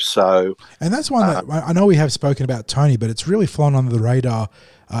picked up. So, and that's one that I know we have spoken about Tony, but it's really flown under the radar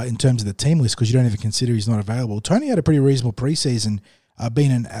in terms of the team list because you don't even consider he's not available. Tony had a pretty reasonable pre-season,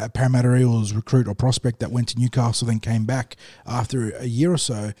 being a Parramatta Eels recruit or prospect that went to Newcastle, then came back after a year or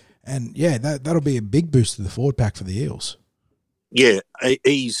so. And yeah, that'll be a big boost to the forward pack for the Eels. Yeah,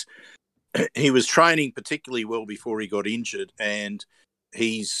 he was training particularly well before he got injured, and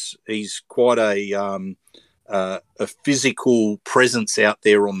he's quite a physical presence out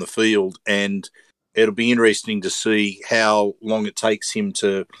there on the field, and it'll be interesting to see how long it takes him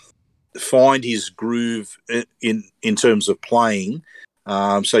to find his groove in terms of playing.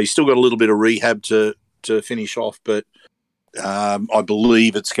 So he's still got a little bit of rehab to finish off, but I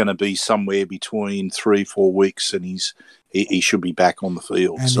believe it's going to be somewhere between 3-4 weeks, and he should be back on the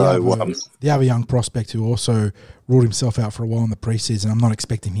field. And so the other young prospect who also ruled himself out for a while in the preseason, I'm not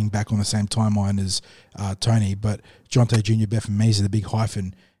expecting him back on the same timeline as Tony, but Jonte Jr. Beffa-Meza, the big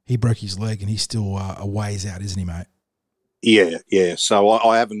hyphen, he broke his leg and he's still a ways out, isn't he, mate? Yeah. So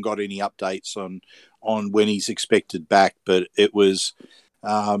I haven't got any updates on when he's expected back, but it was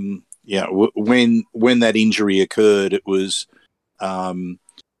when that injury occurred, it was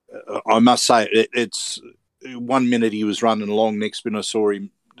I must say it's 1 minute he was running along, next minute I saw him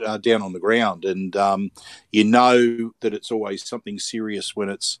down on the ground, and you know that it's always something serious when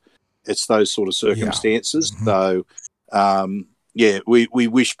it's those sort of circumstances. Yeah. So we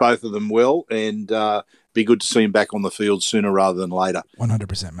wish both of them well, and be good to see him back on the field sooner rather than later.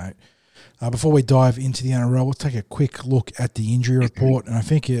 100%, mate. Before we dive into the NRL, we'll take a quick look at the injury report, and I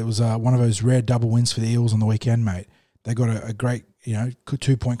think it was one of those rare double wins for the Eels on the weekend, mate. They got a great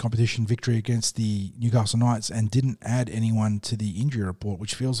 2-point competition victory against the Newcastle Knights and didn't add anyone to the injury report,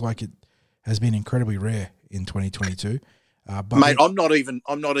 which feels like has been incredibly rare in 2022. But Mate, I'm not even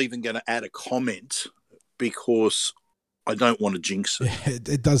going to add a comment because I don't want to jinx it.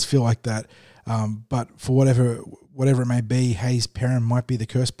 it does feel like that. But for whatever it may be, Hayes Perrin might be the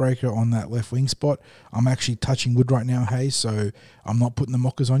curse breaker on that left wing spot. I'm actually touching wood right now, Hayes, so I'm not putting the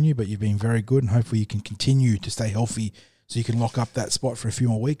mockers on you, but you've been very good, and hopefully you can continue to stay healthy so you can lock up that spot for a few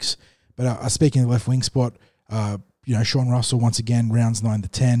more weeks. But speaking of the left wing spot, Sean Russell, once again, rounds 9 to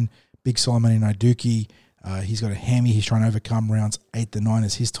 10. Big Solomon Iduki, he's got a hammy he's trying to overcome. Rounds 8 to 9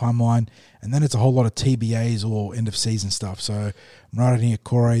 is his timeline. And then it's a whole lot of TBAs or end-of-season stuff. So Murata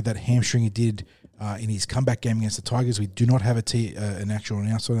Niokore, that hamstring he did in his comeback game against the Tigers, we do not have an actual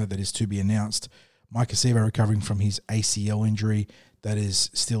announcement that is to be announced. Mike Acevo recovering from his ACL injury, that is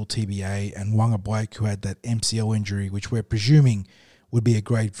still TBA. And Wanga Blake, who had that MCL injury, which we're presuming would be a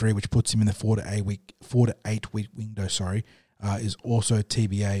grade 3, which puts him in the 4 to 8 week window, is also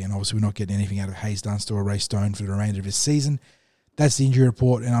TBA. And obviously we're not getting anything out of Hayes Dunster or Ray Stone for the remainder of his season. That's the injury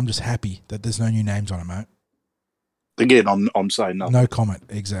report, and I'm just happy that there's no new names on it, mate. Again, I'm saying nothing. No comment,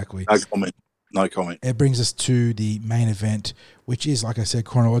 exactly. No comment. It brings us to the main event, which is, like I said,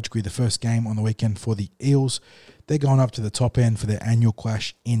 chronologically the first game on the weekend for the Eels. They're going up to the top end for their annual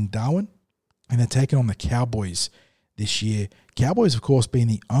clash in Darwin, and they're taking on the Cowboys this year. Cowboys, of course, being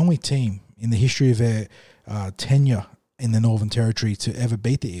the only team in the history of their tenure in the Northern Territory to ever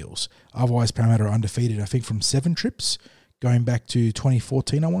beat the Eels. Otherwise, Parramatta are undefeated, I think, from 7 trips, going back to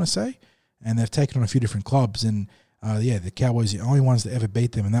 2014, I want to say. And they've taken on a few different clubs. And, the Cowboys are the only ones that ever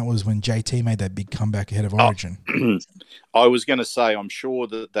beat them. And that was when JT made that big comeback ahead of Origin. I was going to say, I'm sure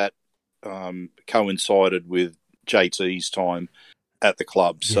that coincided with JT's time at the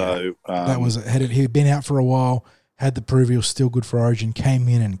club. Yeah, so that was he'd been out for a while, had the prove he was still good for Origin, came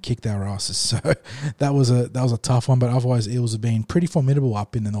in and kicked our asses. So that was a tough one. But otherwise, Eels have been pretty formidable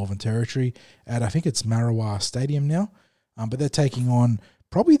up in the Northern Territory at, I think it's Marrawah Stadium now. But they're taking on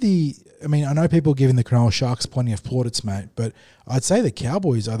probably I know people are giving the Cronulla Sharks plenty of plaudits, mate, but I'd say the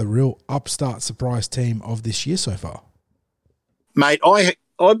Cowboys are the real upstart surprise team of this year so far. Mate, I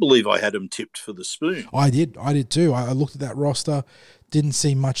believe I had them tipped for the spoon. I did too. I looked at that roster, didn't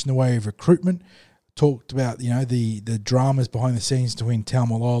see much in the way of recruitment. Talked about, the dramas behind the scenes between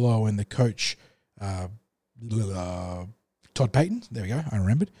Taumalolo and the coach, Todd Payton. There we go, I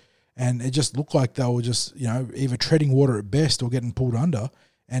remembered. And it just looked like they were just, either treading water at best or getting pulled under.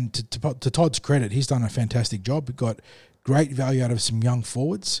 And to Todd's credit, he's done a fantastic job. He got great value out of some young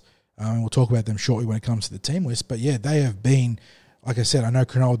forwards. And we'll talk about them shortly when it comes to the team list. But yeah, they have been, like I said, I know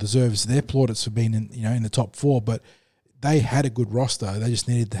Cronulla deserves their plaudits for being in the top 4, but they had a good roster. They just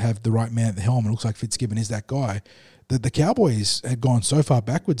needed to have the right man at the helm. It looks like Fitzgibbon is that guy. The Cowboys had gone so far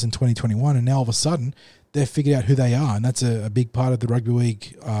backwards in 2021, and now all of a sudden they've figured out who they are, and that's a big part of the rugby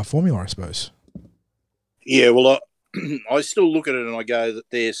league formula, I suppose. Yeah, well, I still look at it and I go that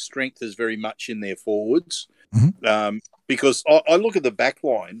their strength is very much in their forwards, because I look at the back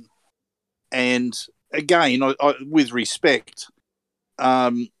line, and again, I with respect,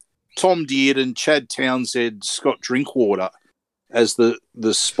 Tom Dearden, Chad Townsend, Scott Drinkwater as the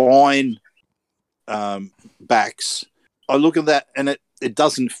spine backs. I look at that and it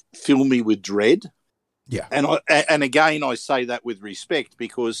doesn't fill me with dread. Yeah. And again, I say that with respect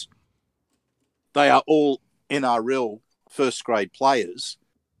because they are all NRL first grade players.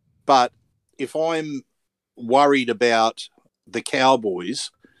 But if I'm worried about the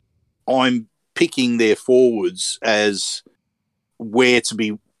Cowboys, I'm picking their forwards as where to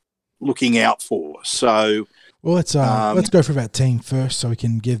be looking out for. So, well, let's go for that team first, so we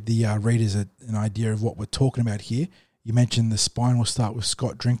can give the readers an idea of what we're talking about here. You mentioned the spine. We'll start with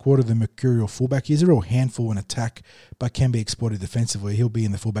Scott Drinkwater, the mercurial fullback. He's a real handful in attack, but can be exploited defensively. He'll be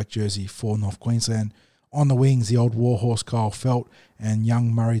in the fullback jersey for North Queensland. On the wings, the old warhorse Kyle Felt and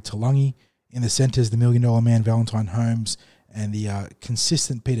young Murray Talangi. In the centres, the $1 Million Man Valentine Holmes and the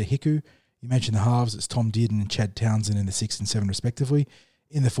consistent Peter Hiku. You mentioned the halves. It's Tom Dearden and Chad Townsend in the 6 and 7 respectively.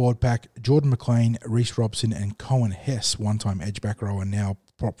 In the forward pack, Jordan McLean, Reece Robson and Cohen Hess, one-time edge back row and now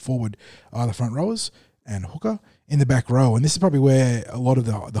prop forward, are the front rowers, and hooker. In the back row, and this is probably where a lot of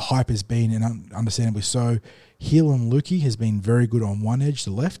the hype has been, and understandably so, Heelan Lukey has been very good on one edge,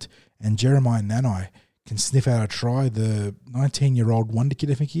 the left, and Jeremiah Nanai can sniff out a try. The 19-year-old wonder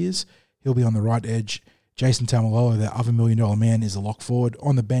kid, I think he is. He'll be on the right edge. Jason Taumalolo, that other $1 Million Man, is a lock forward.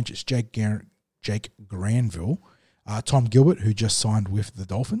 On the bench, it's Jake Granville. Tom Gilbert, who just signed with the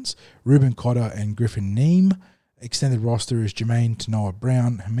Dolphins. Ruben Cotter and Griffin Neem. Extended roster is Jermaine Tanoa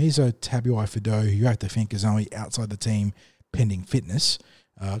Brown, Hamiso Tabuai-Fidow, who you have to think is only outside the team pending fitness.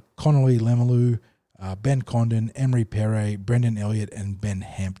 Connolly Lemalu, Ben Condon, Emery Pere, Brendan Elliott, and Ben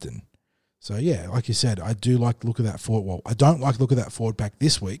Hampton. So, yeah, like you said, I do like the look of that forward. Well, I don't like the look of that forward pack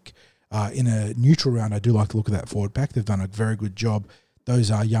this week. In a neutral round, I do like the look of that forward pack. They've done a very good job. Those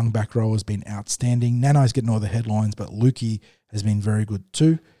young back rowers been outstanding. Nano's getting all the headlines, but Lukey has been very good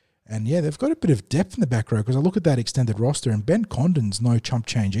too. And, yeah, they've got a bit of depth in the back row because I look at that extended roster and Ben Condon's no chump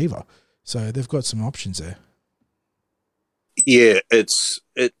change either. So they've got some options there. Yeah,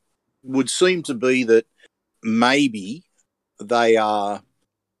 it would seem to be that maybe they are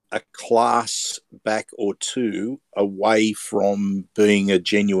a class back or two away from being a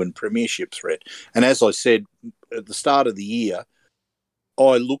genuine premiership threat. And as I said at the start of the year,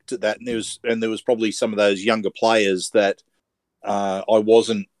 I looked at that and there was probably some of those younger players that I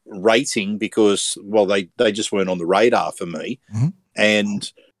wasn't rating because, well, they just weren't on the radar for me. Mm-hmm.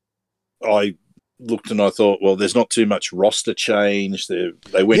 And I looked and I thought, well, there's not too much roster change.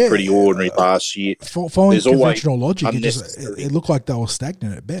 They went pretty ordinary last year. Following conventional logic, it looked like they were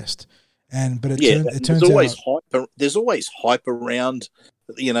stagnant at best. But it turns out there's always hype around.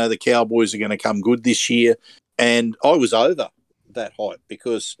 The Cowboys are going to come good this year, and I was over that hype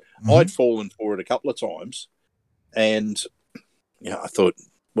because I'd fallen for it a couple of times, and I thought,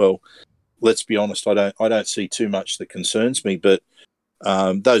 well, let's be honest, I don't see too much that concerns me, but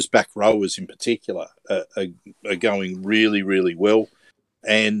those back rowers in particular are going really, really well.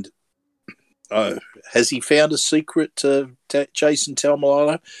 And has he found a secret to Jason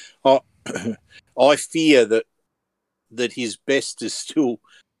Taumalolo? I fear that his best is still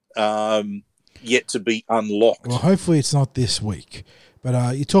yet to be unlocked. Well, hopefully it's not this week.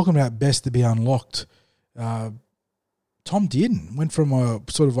 But you're talking about best to be unlocked. Tom Dearden went from a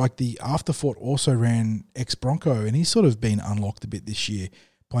sort of like the afterthought also ran ex-Bronco, and he's sort of been unlocked a bit this year,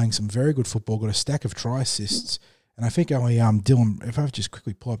 playing some very good football, got a stack of try assists. And I think only Dylan, if I just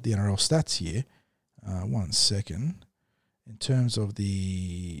quickly pull up the NRL stats here, 1 second. In terms of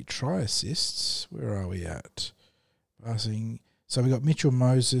the try assists, where are we at? Passing. So we got Mitchell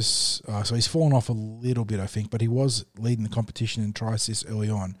Moses. So he's fallen off a little bit, I think, but he was leading the competition in try assists early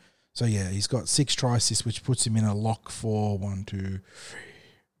on. So, yeah, he's got 6 try assists, which puts him in a lock for 1, 2, 3,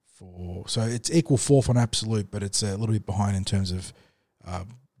 4. So it's equal 4th on absolute, but it's a little bit behind in terms of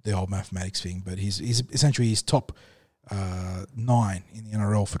the old mathematics thing. But he's essentially his top 9 in the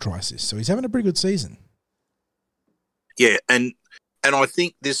NRL for try assists. So he's having a pretty good season. Yeah, and I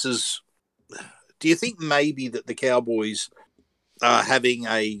think this is... Do you think maybe that the Cowboys are having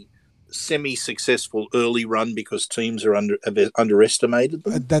a semi-successful early run because teams are underestimated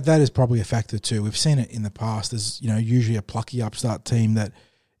them? That is probably a factor too. We've seen it in the past. There's usually a plucky upstart team that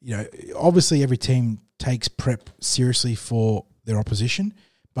obviously every team takes prep seriously for their opposition,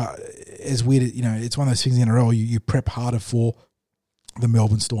 but as weird, it's one of those things in a row. You prep harder for the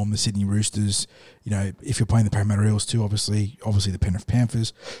Melbourne Storm, the Sydney Roosters. If you're playing the Parramatta Eels too, obviously the Penrith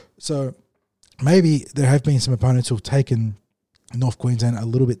Panthers. So maybe there have been some opponents who have taken North Queensland a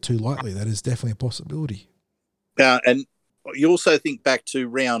little bit too lightly. That is definitely a possibility. And you also think back to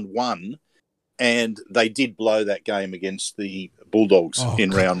round 1, and they did blow that game against the Bulldogs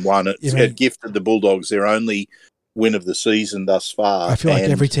round 1. It gifted the Bulldogs their only win of the season thus far. I feel like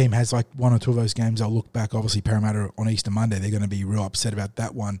every team has like 1 or 2 of those games. I'll look back, obviously Parramatta on Easter Monday, they're going to be real upset about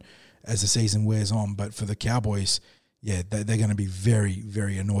that one as the season wears on. But for the Cowboys, yeah, they're going to be very,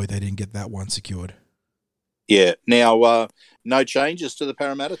 very annoyed they didn't get that one secured. Yeah. Now, no changes to the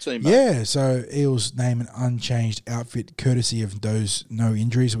Parramatta team, mate? Yeah, so Eels name an unchanged outfit courtesy of those no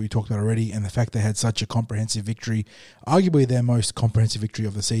injuries that we talked about already, and the fact they had such a comprehensive victory, arguably their most comprehensive victory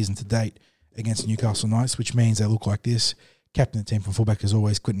of the season to date against the Newcastle Knights, which means they look like this. Captain of the team from fullback as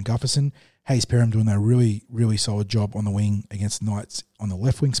always, Quinton Gufferson. Hayes Perham doing a really, really solid job on the wing against the Knights on the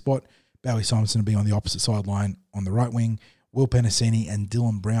left wing spot. Bailey Simonson will be on the opposite sideline on the right wing. Will Penasini and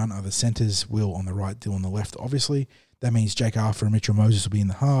Dylan Brown are the centres. Will on the right, Dylan on the left, obviously. That means Jake Arthur and Mitchell Moses will be in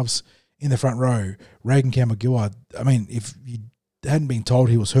the halves. In the front row, Reagan Campbell-Gillard. I mean, if you hadn't been told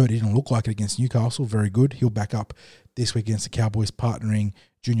he was hurt, he didn't look like it against Newcastle. Very good. He'll back up this week against the Cowboys, partnering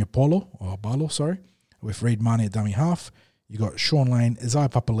Junior Barlow, with Reid Marnie at dummy half. You got Sean Lane, Isaiah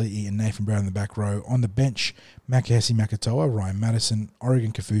Papali'i, and Nathan Brown in the back row. On the bench, Makahesi Makatoa, Ryan Madison,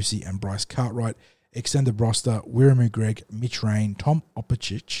 Oregon Kafusi, and Bryce Cartwright. Extended roster, Wiramu Greg, Mitch Rain, Tom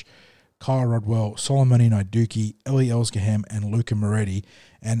Opachich, Kyle Rodwell, Solomoni Naiduki, Ellie Elsgaham, and Luca Moretti.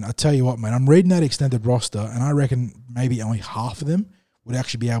 And I tell you what, man, I'm reading that extended roster, and I reckon maybe only half of them would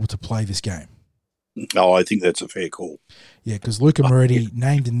actually be able to play this game. Oh, I think that's a fair call. Yeah, because Luca Moretti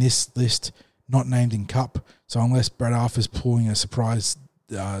named in this list, not named in Cup. So unless Brad Arthur's pulling a surprise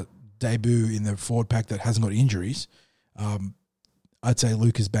debut in the forward pack that hasn't got injuries, I'd say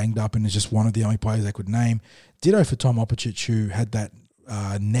Luke is banged up and is just one of the only players they could name. Ditto for Tom Opachich, who had that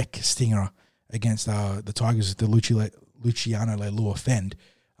neck stinger against the Tigers with the Luciano Leilua fend.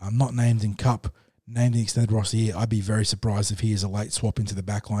 Not named in Cup, named in extended roster here. I'd be very surprised if he is a late swap into the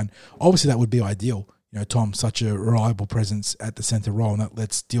back line. Obviously, that would be ideal. Tom, such a reliable presence at the centre role, and that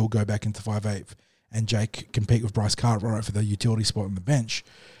lets Dill go back into 5'8", and Jake compete with Bryce Cartwright for the utility spot on the bench.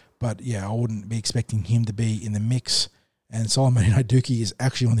 But, yeah, I wouldn't be expecting him to be in the mix. And Solomon Duki is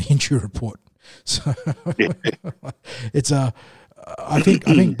actually on the injury report. So it's I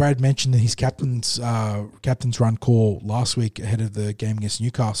think Brad mentioned his captain's run call last week ahead of the game against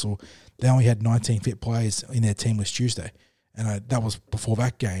Newcastle. They only had 19 fit players in their team list Tuesday. And that was before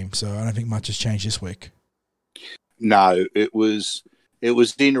that game, so I don't think much has changed this week. No, it was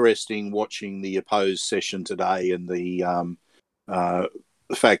interesting watching the opposed session today, and the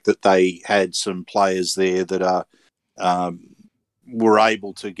fact that they had some players there that were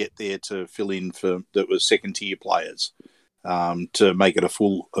able to get there to fill in for that were second tier players to make it a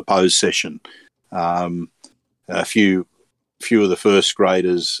full opposed session. A few of the first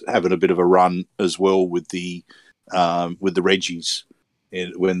graders having a bit of a run as well with the Reggies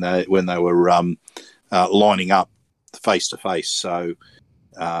when they were lining up face to face. So,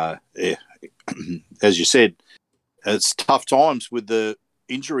 yeah, as you said, it's tough times with the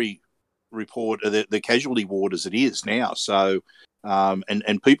injury report, the casualty ward as it is now. So,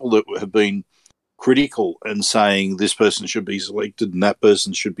 and people that have been critical and saying this person should be selected and that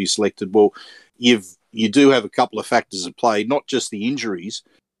person should be selected. Well, you do have a couple of factors at play, not just the injuries,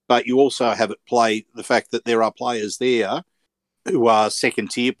 but you also have at play the fact that there are players there who are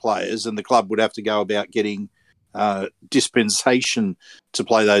second-tier players, and the club would have to go about getting dispensation to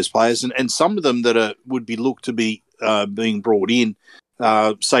play those players. And some of them that would be looked to be being brought in,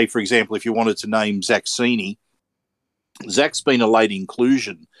 say, for example, if you wanted to name Zach Sini, Zach's been a late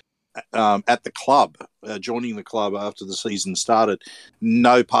inclusion at the club, joining the club after the season started.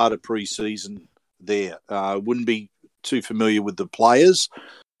 No part of pre-season there. Wouldn't be too familiar with the players,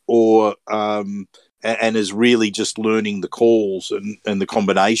 or and is really just learning the calls and the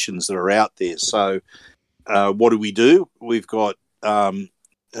combinations that are out there. So what do? We've got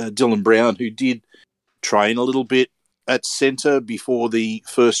Dylan Brown, who did train a little bit at centre before the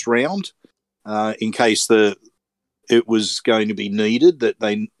first round, in case it was going to be needed, that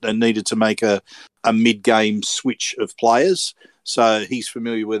they needed to make a mid-game switch of players. So he's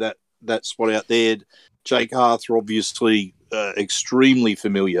familiar with that spot out there. Jake Arthur, obviously, extremely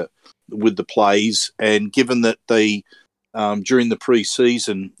familiar with the plays, and given that they during the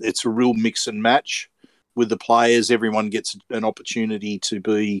pre-season, it's a real mix and match with the players. Everyone gets an opportunity to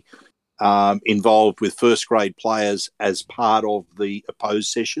be involved with first-grade players as part of the opposed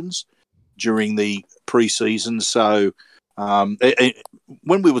sessions during the pre-season. So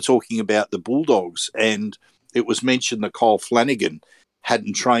when we were talking about the Bulldogs, and it was mentioned that Kyle Flanagan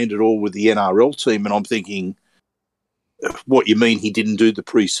hadn't trained at all with the NRL team, and I'm thinking, what, you mean he didn't do the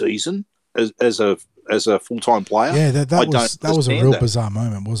pre-season as a full-time player? Yeah, that was a real bizarre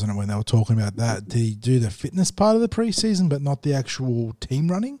moment, wasn't it, when they were talking about that? Did he do the fitness part of the pre-season but not the actual team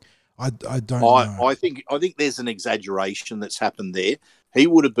running? I don't know. I think there's an exaggeration that's happened there. He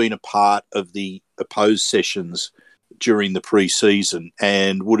would have been a part of the opposed sessions during the pre-season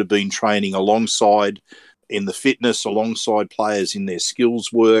and would have been training alongside in the fitness, alongside players in their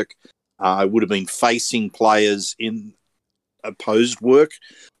skills work. Would have been facing players in opposed work.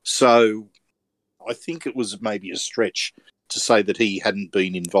 So I think it was maybe a stretch to say that he hadn't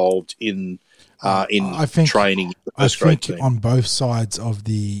been involved in training. I think on both sides of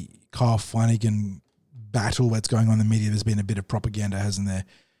the Kyle Flanagan battle that's going on in the media, there's been a bit of propaganda, hasn't there?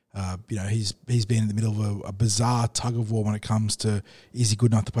 He's been in the middle of a bizarre tug of war when it comes to, is he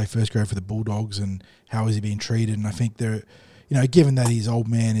good enough to play first grade for the Bulldogs, and how is he being treated? And I think given that his old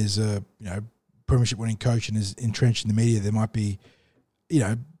man is a premiership winning coach and is entrenched in the media, there might be,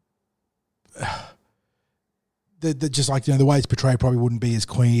 just like the way it's portrayed probably wouldn't be as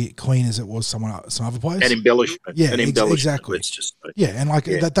clean as it was some other players. An embellishment. Yeah, exactly.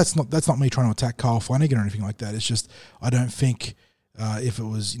 That's not me trying to attack Kyle Flanagan or anything like that. It's just I don't think if it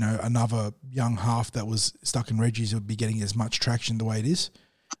was another young half that was stuck in Reggie's, it would be getting as much traction the way it is.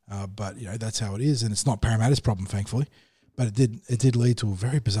 But that's how it is, and it's not Parramatta's problem, thankfully. But it did lead to a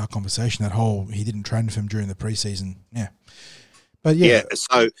very bizarre conversation. That whole he didn't train with him during the preseason. Yeah. But yeah.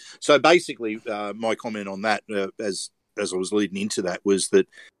 So basically, my comment on that, as I was leading into that, was that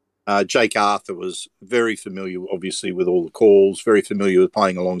Jake Arthur was very familiar, obviously, with all the calls, very familiar with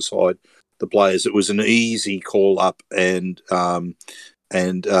playing alongside the players. It was an easy call up and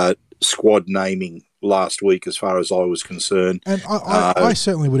squad naming last week, as far as I was concerned. And I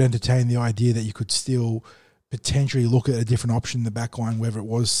certainly would entertain the idea that you could still potentially look at a different option in the back line, whether it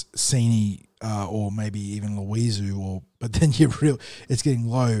was Sini or maybe even Louisu, but then it's getting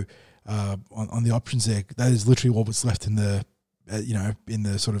low on the options there. That is literally what was left in the in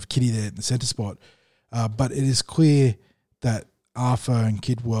the sort of kitty there in the centre spot. But it is clear that Arthur and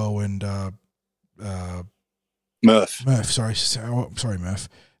Kidwell and Murph,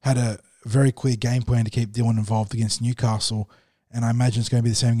 had a very clear game plan to keep Dylan involved against Newcastle, and I imagine it's going to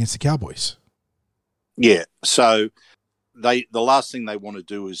be the same against the Cowboys. Yeah, so the last thing they want to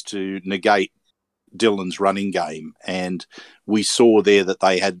do is to negate Dylan's running game, and we saw there that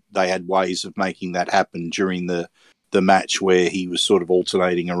they had ways of making that happen during the match where he was sort of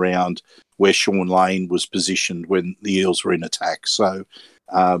alternating around where Sean Lane was positioned when the Eels were in attack. So,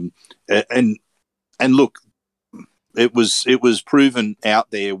 and look, it was proven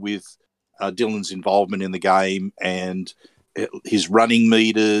out there with Dylan's involvement in the game and his running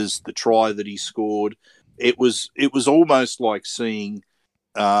meters, the try that he scored. It was almost like seeing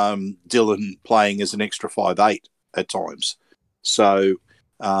Dylan playing as an extra 5'8" at times. So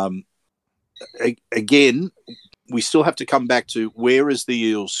again, we still have to come back to where is the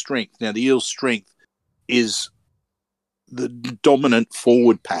Eels' strength. Now, the Eels' strength is the dominant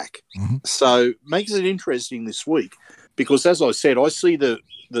forward pack. Mm-hmm. So makes it interesting this week because, as I said, I see the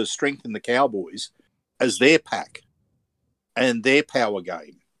strength in the Cowboys as their pack and their power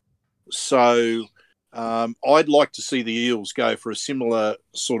game. So I'd like to see the Eels go for a similar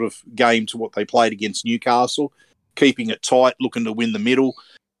sort of game to what they played against Newcastle, keeping it tight, looking to win the middle.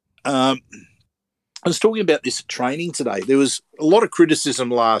 I was talking about this at training today. There was a lot of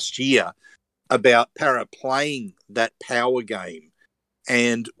criticism last year about Para playing that power game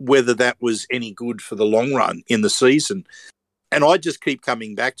and whether that was any good for the long run in the season. And I just keep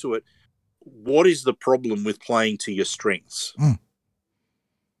coming back to it. What is the problem with playing to your strengths? I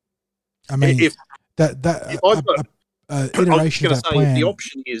mean, iteration of that plan. The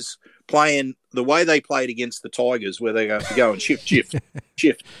option is playing the way they played against the Tigers, where they go and shift,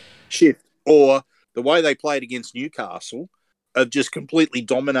 or the way they played against Newcastle of just completely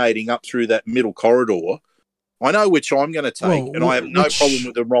dominating up through that middle corridor. I know which I'm going to take, and I have no problem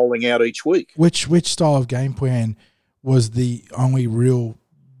with them rolling out each week. Which style of game plan was the only real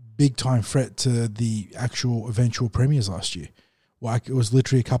big-time threat to the actual eventual premiers last year? Like, it was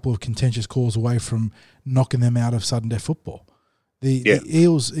literally a couple of contentious calls away from knocking them out of sudden death football. The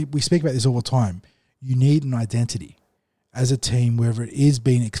Eels, we speak about this all the time. You need an identity as a team, whether it is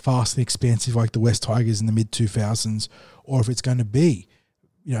being fast and expansive like the West Tigers in the mid-2000s, or if it's going to be,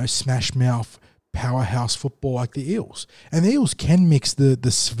 smash mouth, powerhouse football like the Eels. And the Eels can mix the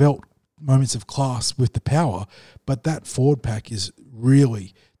svelte moments of class with the power, but that forward pack is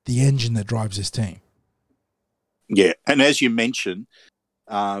really the engine that drives this team. Yeah, and as you mentioned,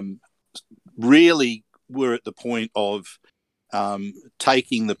 really we're at the point of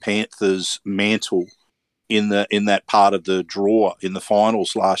taking the Panthers' mantle in that part of the draw in the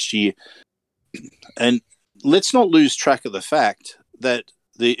finals last year. And let's not lose track of the fact that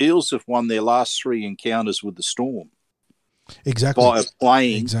the Eels have won their last 3 encounters with the Storm. Exactly. By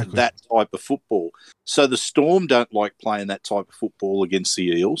playing that type of football. So the Storm don't like playing that type of football against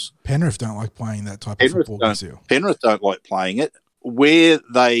the Eels. Penrith don't like playing that type of football against the Eels. Penrith don't like playing it. Where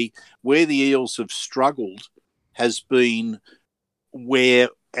the Eels have struggled has been where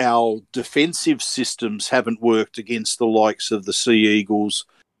our defensive systems haven't worked against the likes of the Sea Eagles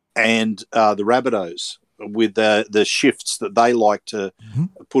and the Rabbitohs with the shifts that they like to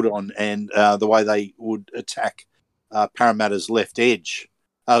put on and the way they would attack Parramatta's right edge.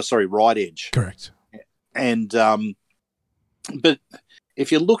 Correct. And but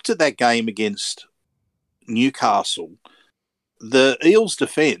if you looked at that game against Newcastle, the Eels'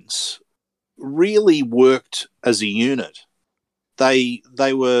 defence really worked as a unit. They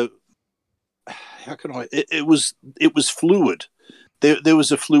were it was fluid. There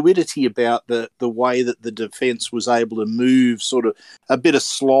was a fluidity about the way that the defence was able to move, sort of a bit of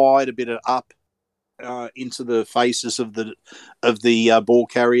slide, a bit of up into the faces of the ball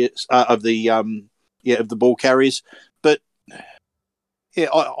carriers of the ball carriers. But yeah,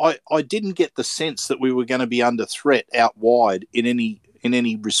 I didn't get the sense that we were going to be under threat out wide in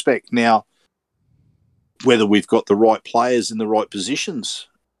any respect. Now, whether we've got the right players in the right positions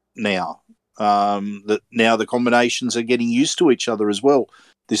now, that now the combinations are getting used to each other as well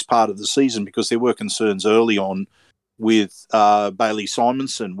this part of the season, because there were concerns early on with Bailey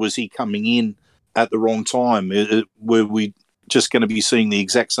Simonson. Was he coming in at the wrong time? Were we just going to be seeing the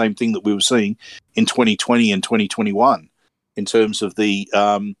exact same thing that we were seeing in 2020 and 2021 in terms of the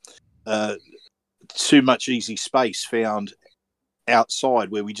too much easy space found outside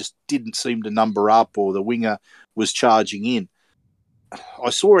where we just didn't seem to number up or the winger was charging in. I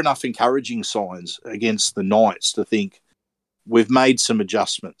saw enough encouraging signs against the Knights to think we've made some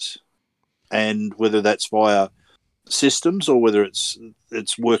adjustments, and whether that's via systems or whether it's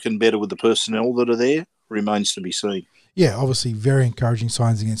working better with the personnel that are there remains to be seen. Yeah, obviously very encouraging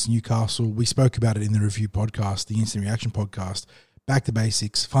signs against Newcastle. We spoke about it in the review podcast, the Instant Reaction podcast. Back to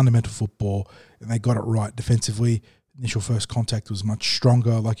basics, fundamental football, and they got it right defensively. Initial first contact was much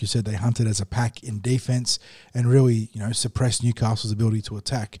stronger. Like you said, they hunted as a pack in defense and really, suppressed Newcastle's ability to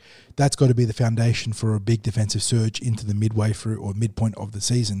attack. That's got to be the foundation for a big defensive surge into the midway through or midpoint of the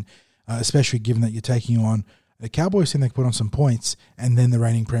season, especially given that you're taking on the Cowboys team that put on some points and then the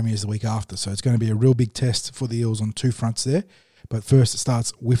reigning premiers the week after. So it's going to be a real big test for the Eels on two fronts there. But first, it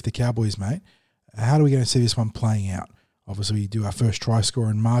starts with the Cowboys, mate. How are we going to see this one playing out? Obviously, we do our first try score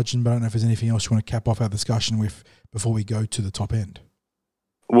and margin, but I don't know if there's anything else you want to cap off our discussion with before we go to the top end.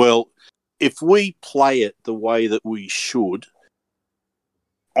 Well, if we play it the way that we should,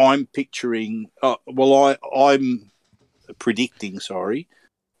 I'm picturing, I'm predicting,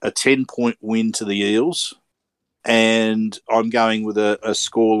 a 10-point win to the Eels, and I'm going with a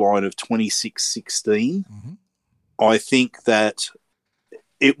scoreline of 26-16. Mm-hmm. I think that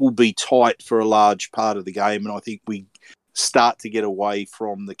it will be tight for a large part of the game, and I think we start to get away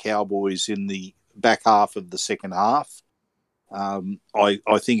from the Cowboys in the back half of the second half. I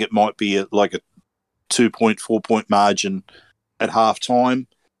think it might be like a 2-point, 4-point margin at halftime.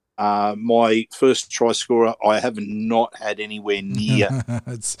 My first try scorer, I have not had anywhere near.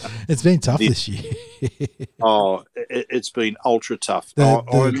 It's been tough this year. It's been ultra tough.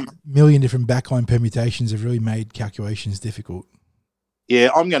 The million different backline permutations have really made calculations difficult. Yeah,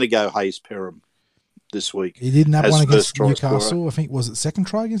 I'm going to go Hayes Perham this week. He didn't have one against Newcastle. Scorer. I think, was it second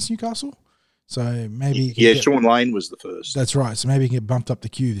try against Newcastle? So maybe... Sean Lane was the first. That's right. So maybe he can get bumped up the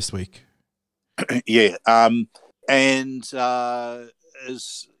queue this week. Yeah. And as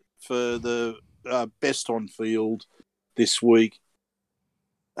for the best on field this week,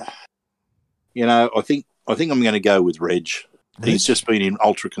 I think I'm going to go with Reg. He's just been in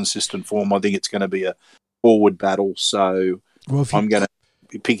ultra consistent form. I think it's going to be a forward battle. So I'm going to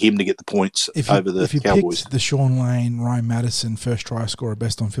pick him to get the points over the Cowboys. If you picked the Sean Lane, Ryan Madison first try scorer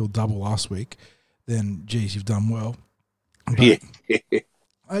best on field double last week, then, geez, you've done well. But,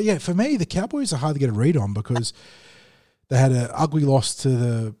 for me, the Cowboys are hard to get a read on because they had an ugly loss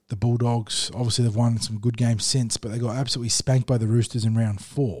to the Bulldogs. Obviously, they've won some good games since, but they got absolutely spanked by the Roosters in round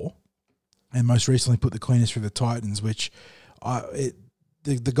 4, and most recently put the cleaners through the Titans, which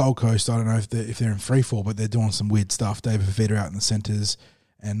the Gold Coast, I don't know if they're in free fall, but they're doing some weird stuff. David Fafita out in the centres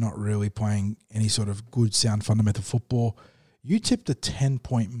and not really playing any sort of good, sound, fundamental football. You tipped a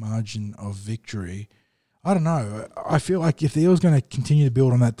 10-point margin of victory. I don't know. I feel like if the Eels going to continue to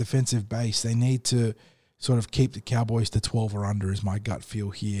build on that defensive base, they need to sort of keep the Cowboys to 12 or under is my gut feel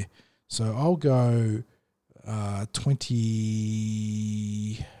here. So I'll go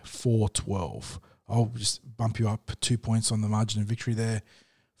 24-12. I'll just bump you up 2 points on the margin of victory there.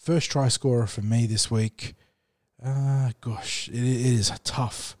 First try scorer for me this week. It is a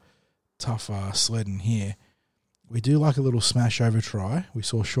tough sledding here. We do like a little smash over try. We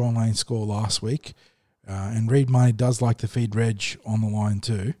saw Sean Lane score last week. And Reed Money does like to feed Reg on the line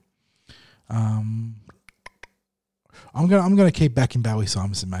too. I'm gonna keep backing Bailey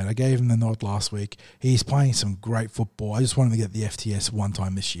Simonson, mate. I gave him the nod last week. He's playing some great football. I just wanted to get the FTS one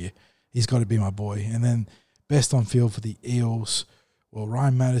time this year. He's got to be my boy. And then best on field for the Eels. Well,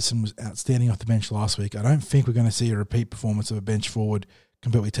 Ryan Madison was outstanding off the bench last week. I don't think we're going to see a repeat performance of a bench forward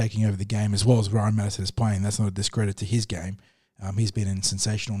completely taking over the game as well as Ryan Madison is playing. That's not a discredit to his game. He's been in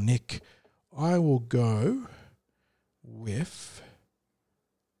sensational nick. I will go with...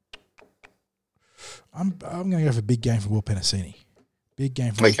 I'm going to go for a big game for Will Penasini. Big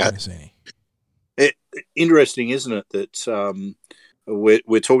game for Will Penasini. Interesting, isn't it, that...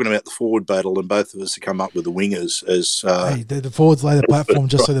 We're talking about the forward battle, and both of us have come up with the wingers as. The forwards lay the platform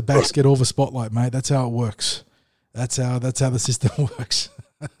just so the backs get all the spotlight, mate. That's how it works. That's how the system works.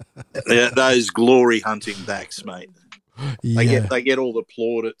 Those glory hunting backs, mate. Yeah. They get all the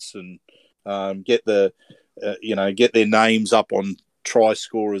plaudits and get their names up on try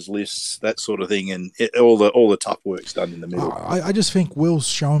scorers lists, that sort of thing, and all the tough work's done in the middle. I just think Will's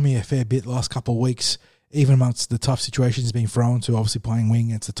shown me a fair bit the last couple of weeks. Even amongst the tough situations he's been thrown to, obviously playing wing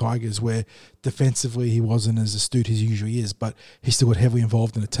against the Tigers, where defensively he wasn't as astute as he usually is, but he still got heavily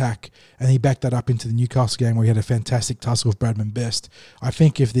involved in attack. And he backed that up into the Newcastle game where he had a fantastic tussle with Bradman Best. I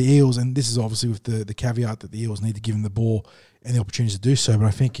think if the Eels, and this is obviously with the caveat that the Eels need to give him the ball and the opportunity to do so, but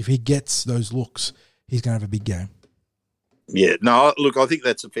I think if he gets those looks, he's going to have a big game. Yeah, no, look, I think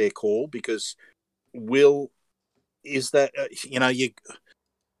that's a fair call because Will is that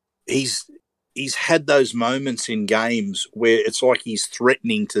he's had those moments in games where it's like he's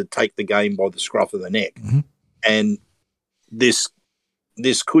threatening to take the game by the scruff of the neck, and this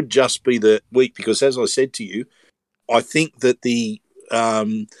could just be the week because, as I said to you, I think that the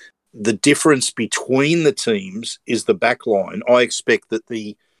difference between the teams is the back line. I expect that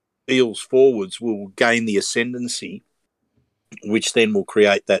the Eels forwards will gain the ascendancy, which then will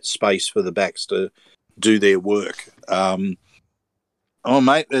create that space for the backs to do their work.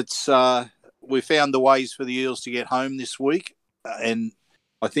 Mate, it's we found the ways for the Eels to get home this week, and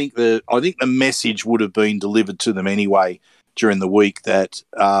I think the message would have been delivered to them anyway during the week that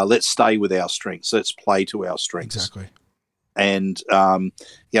let's stay with our strengths, let's play to our strengths. Exactly. And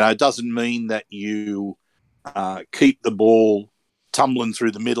it doesn't mean that you keep the ball tumbling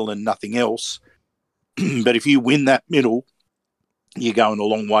through the middle and nothing else, but if you win that middle, you're going a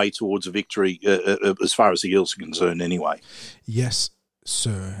long way towards a victory as far as the Eels are concerned anyway. Yes,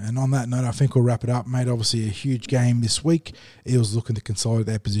 sir. And on that note, I think we'll wrap it up, mate. Obviously, a huge game this week. Eels looking to consolidate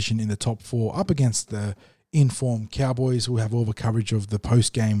their position in the top 4 up against the in-form Cowboys. We'll have all the coverage of the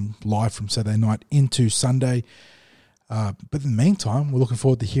post-game live from Saturday night into Sunday. But in the meantime, we're looking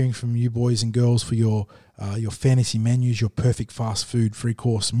forward to hearing from you boys and girls for your fantasy menus, your perfect fast food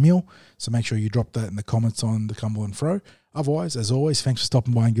 3-course meal. So make sure you drop that in the comments on the Cumberland Fro. Otherwise, as always, thanks for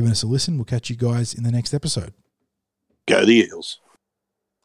stopping by and giving us a listen. We'll catch you guys in the next episode. Go the Eels.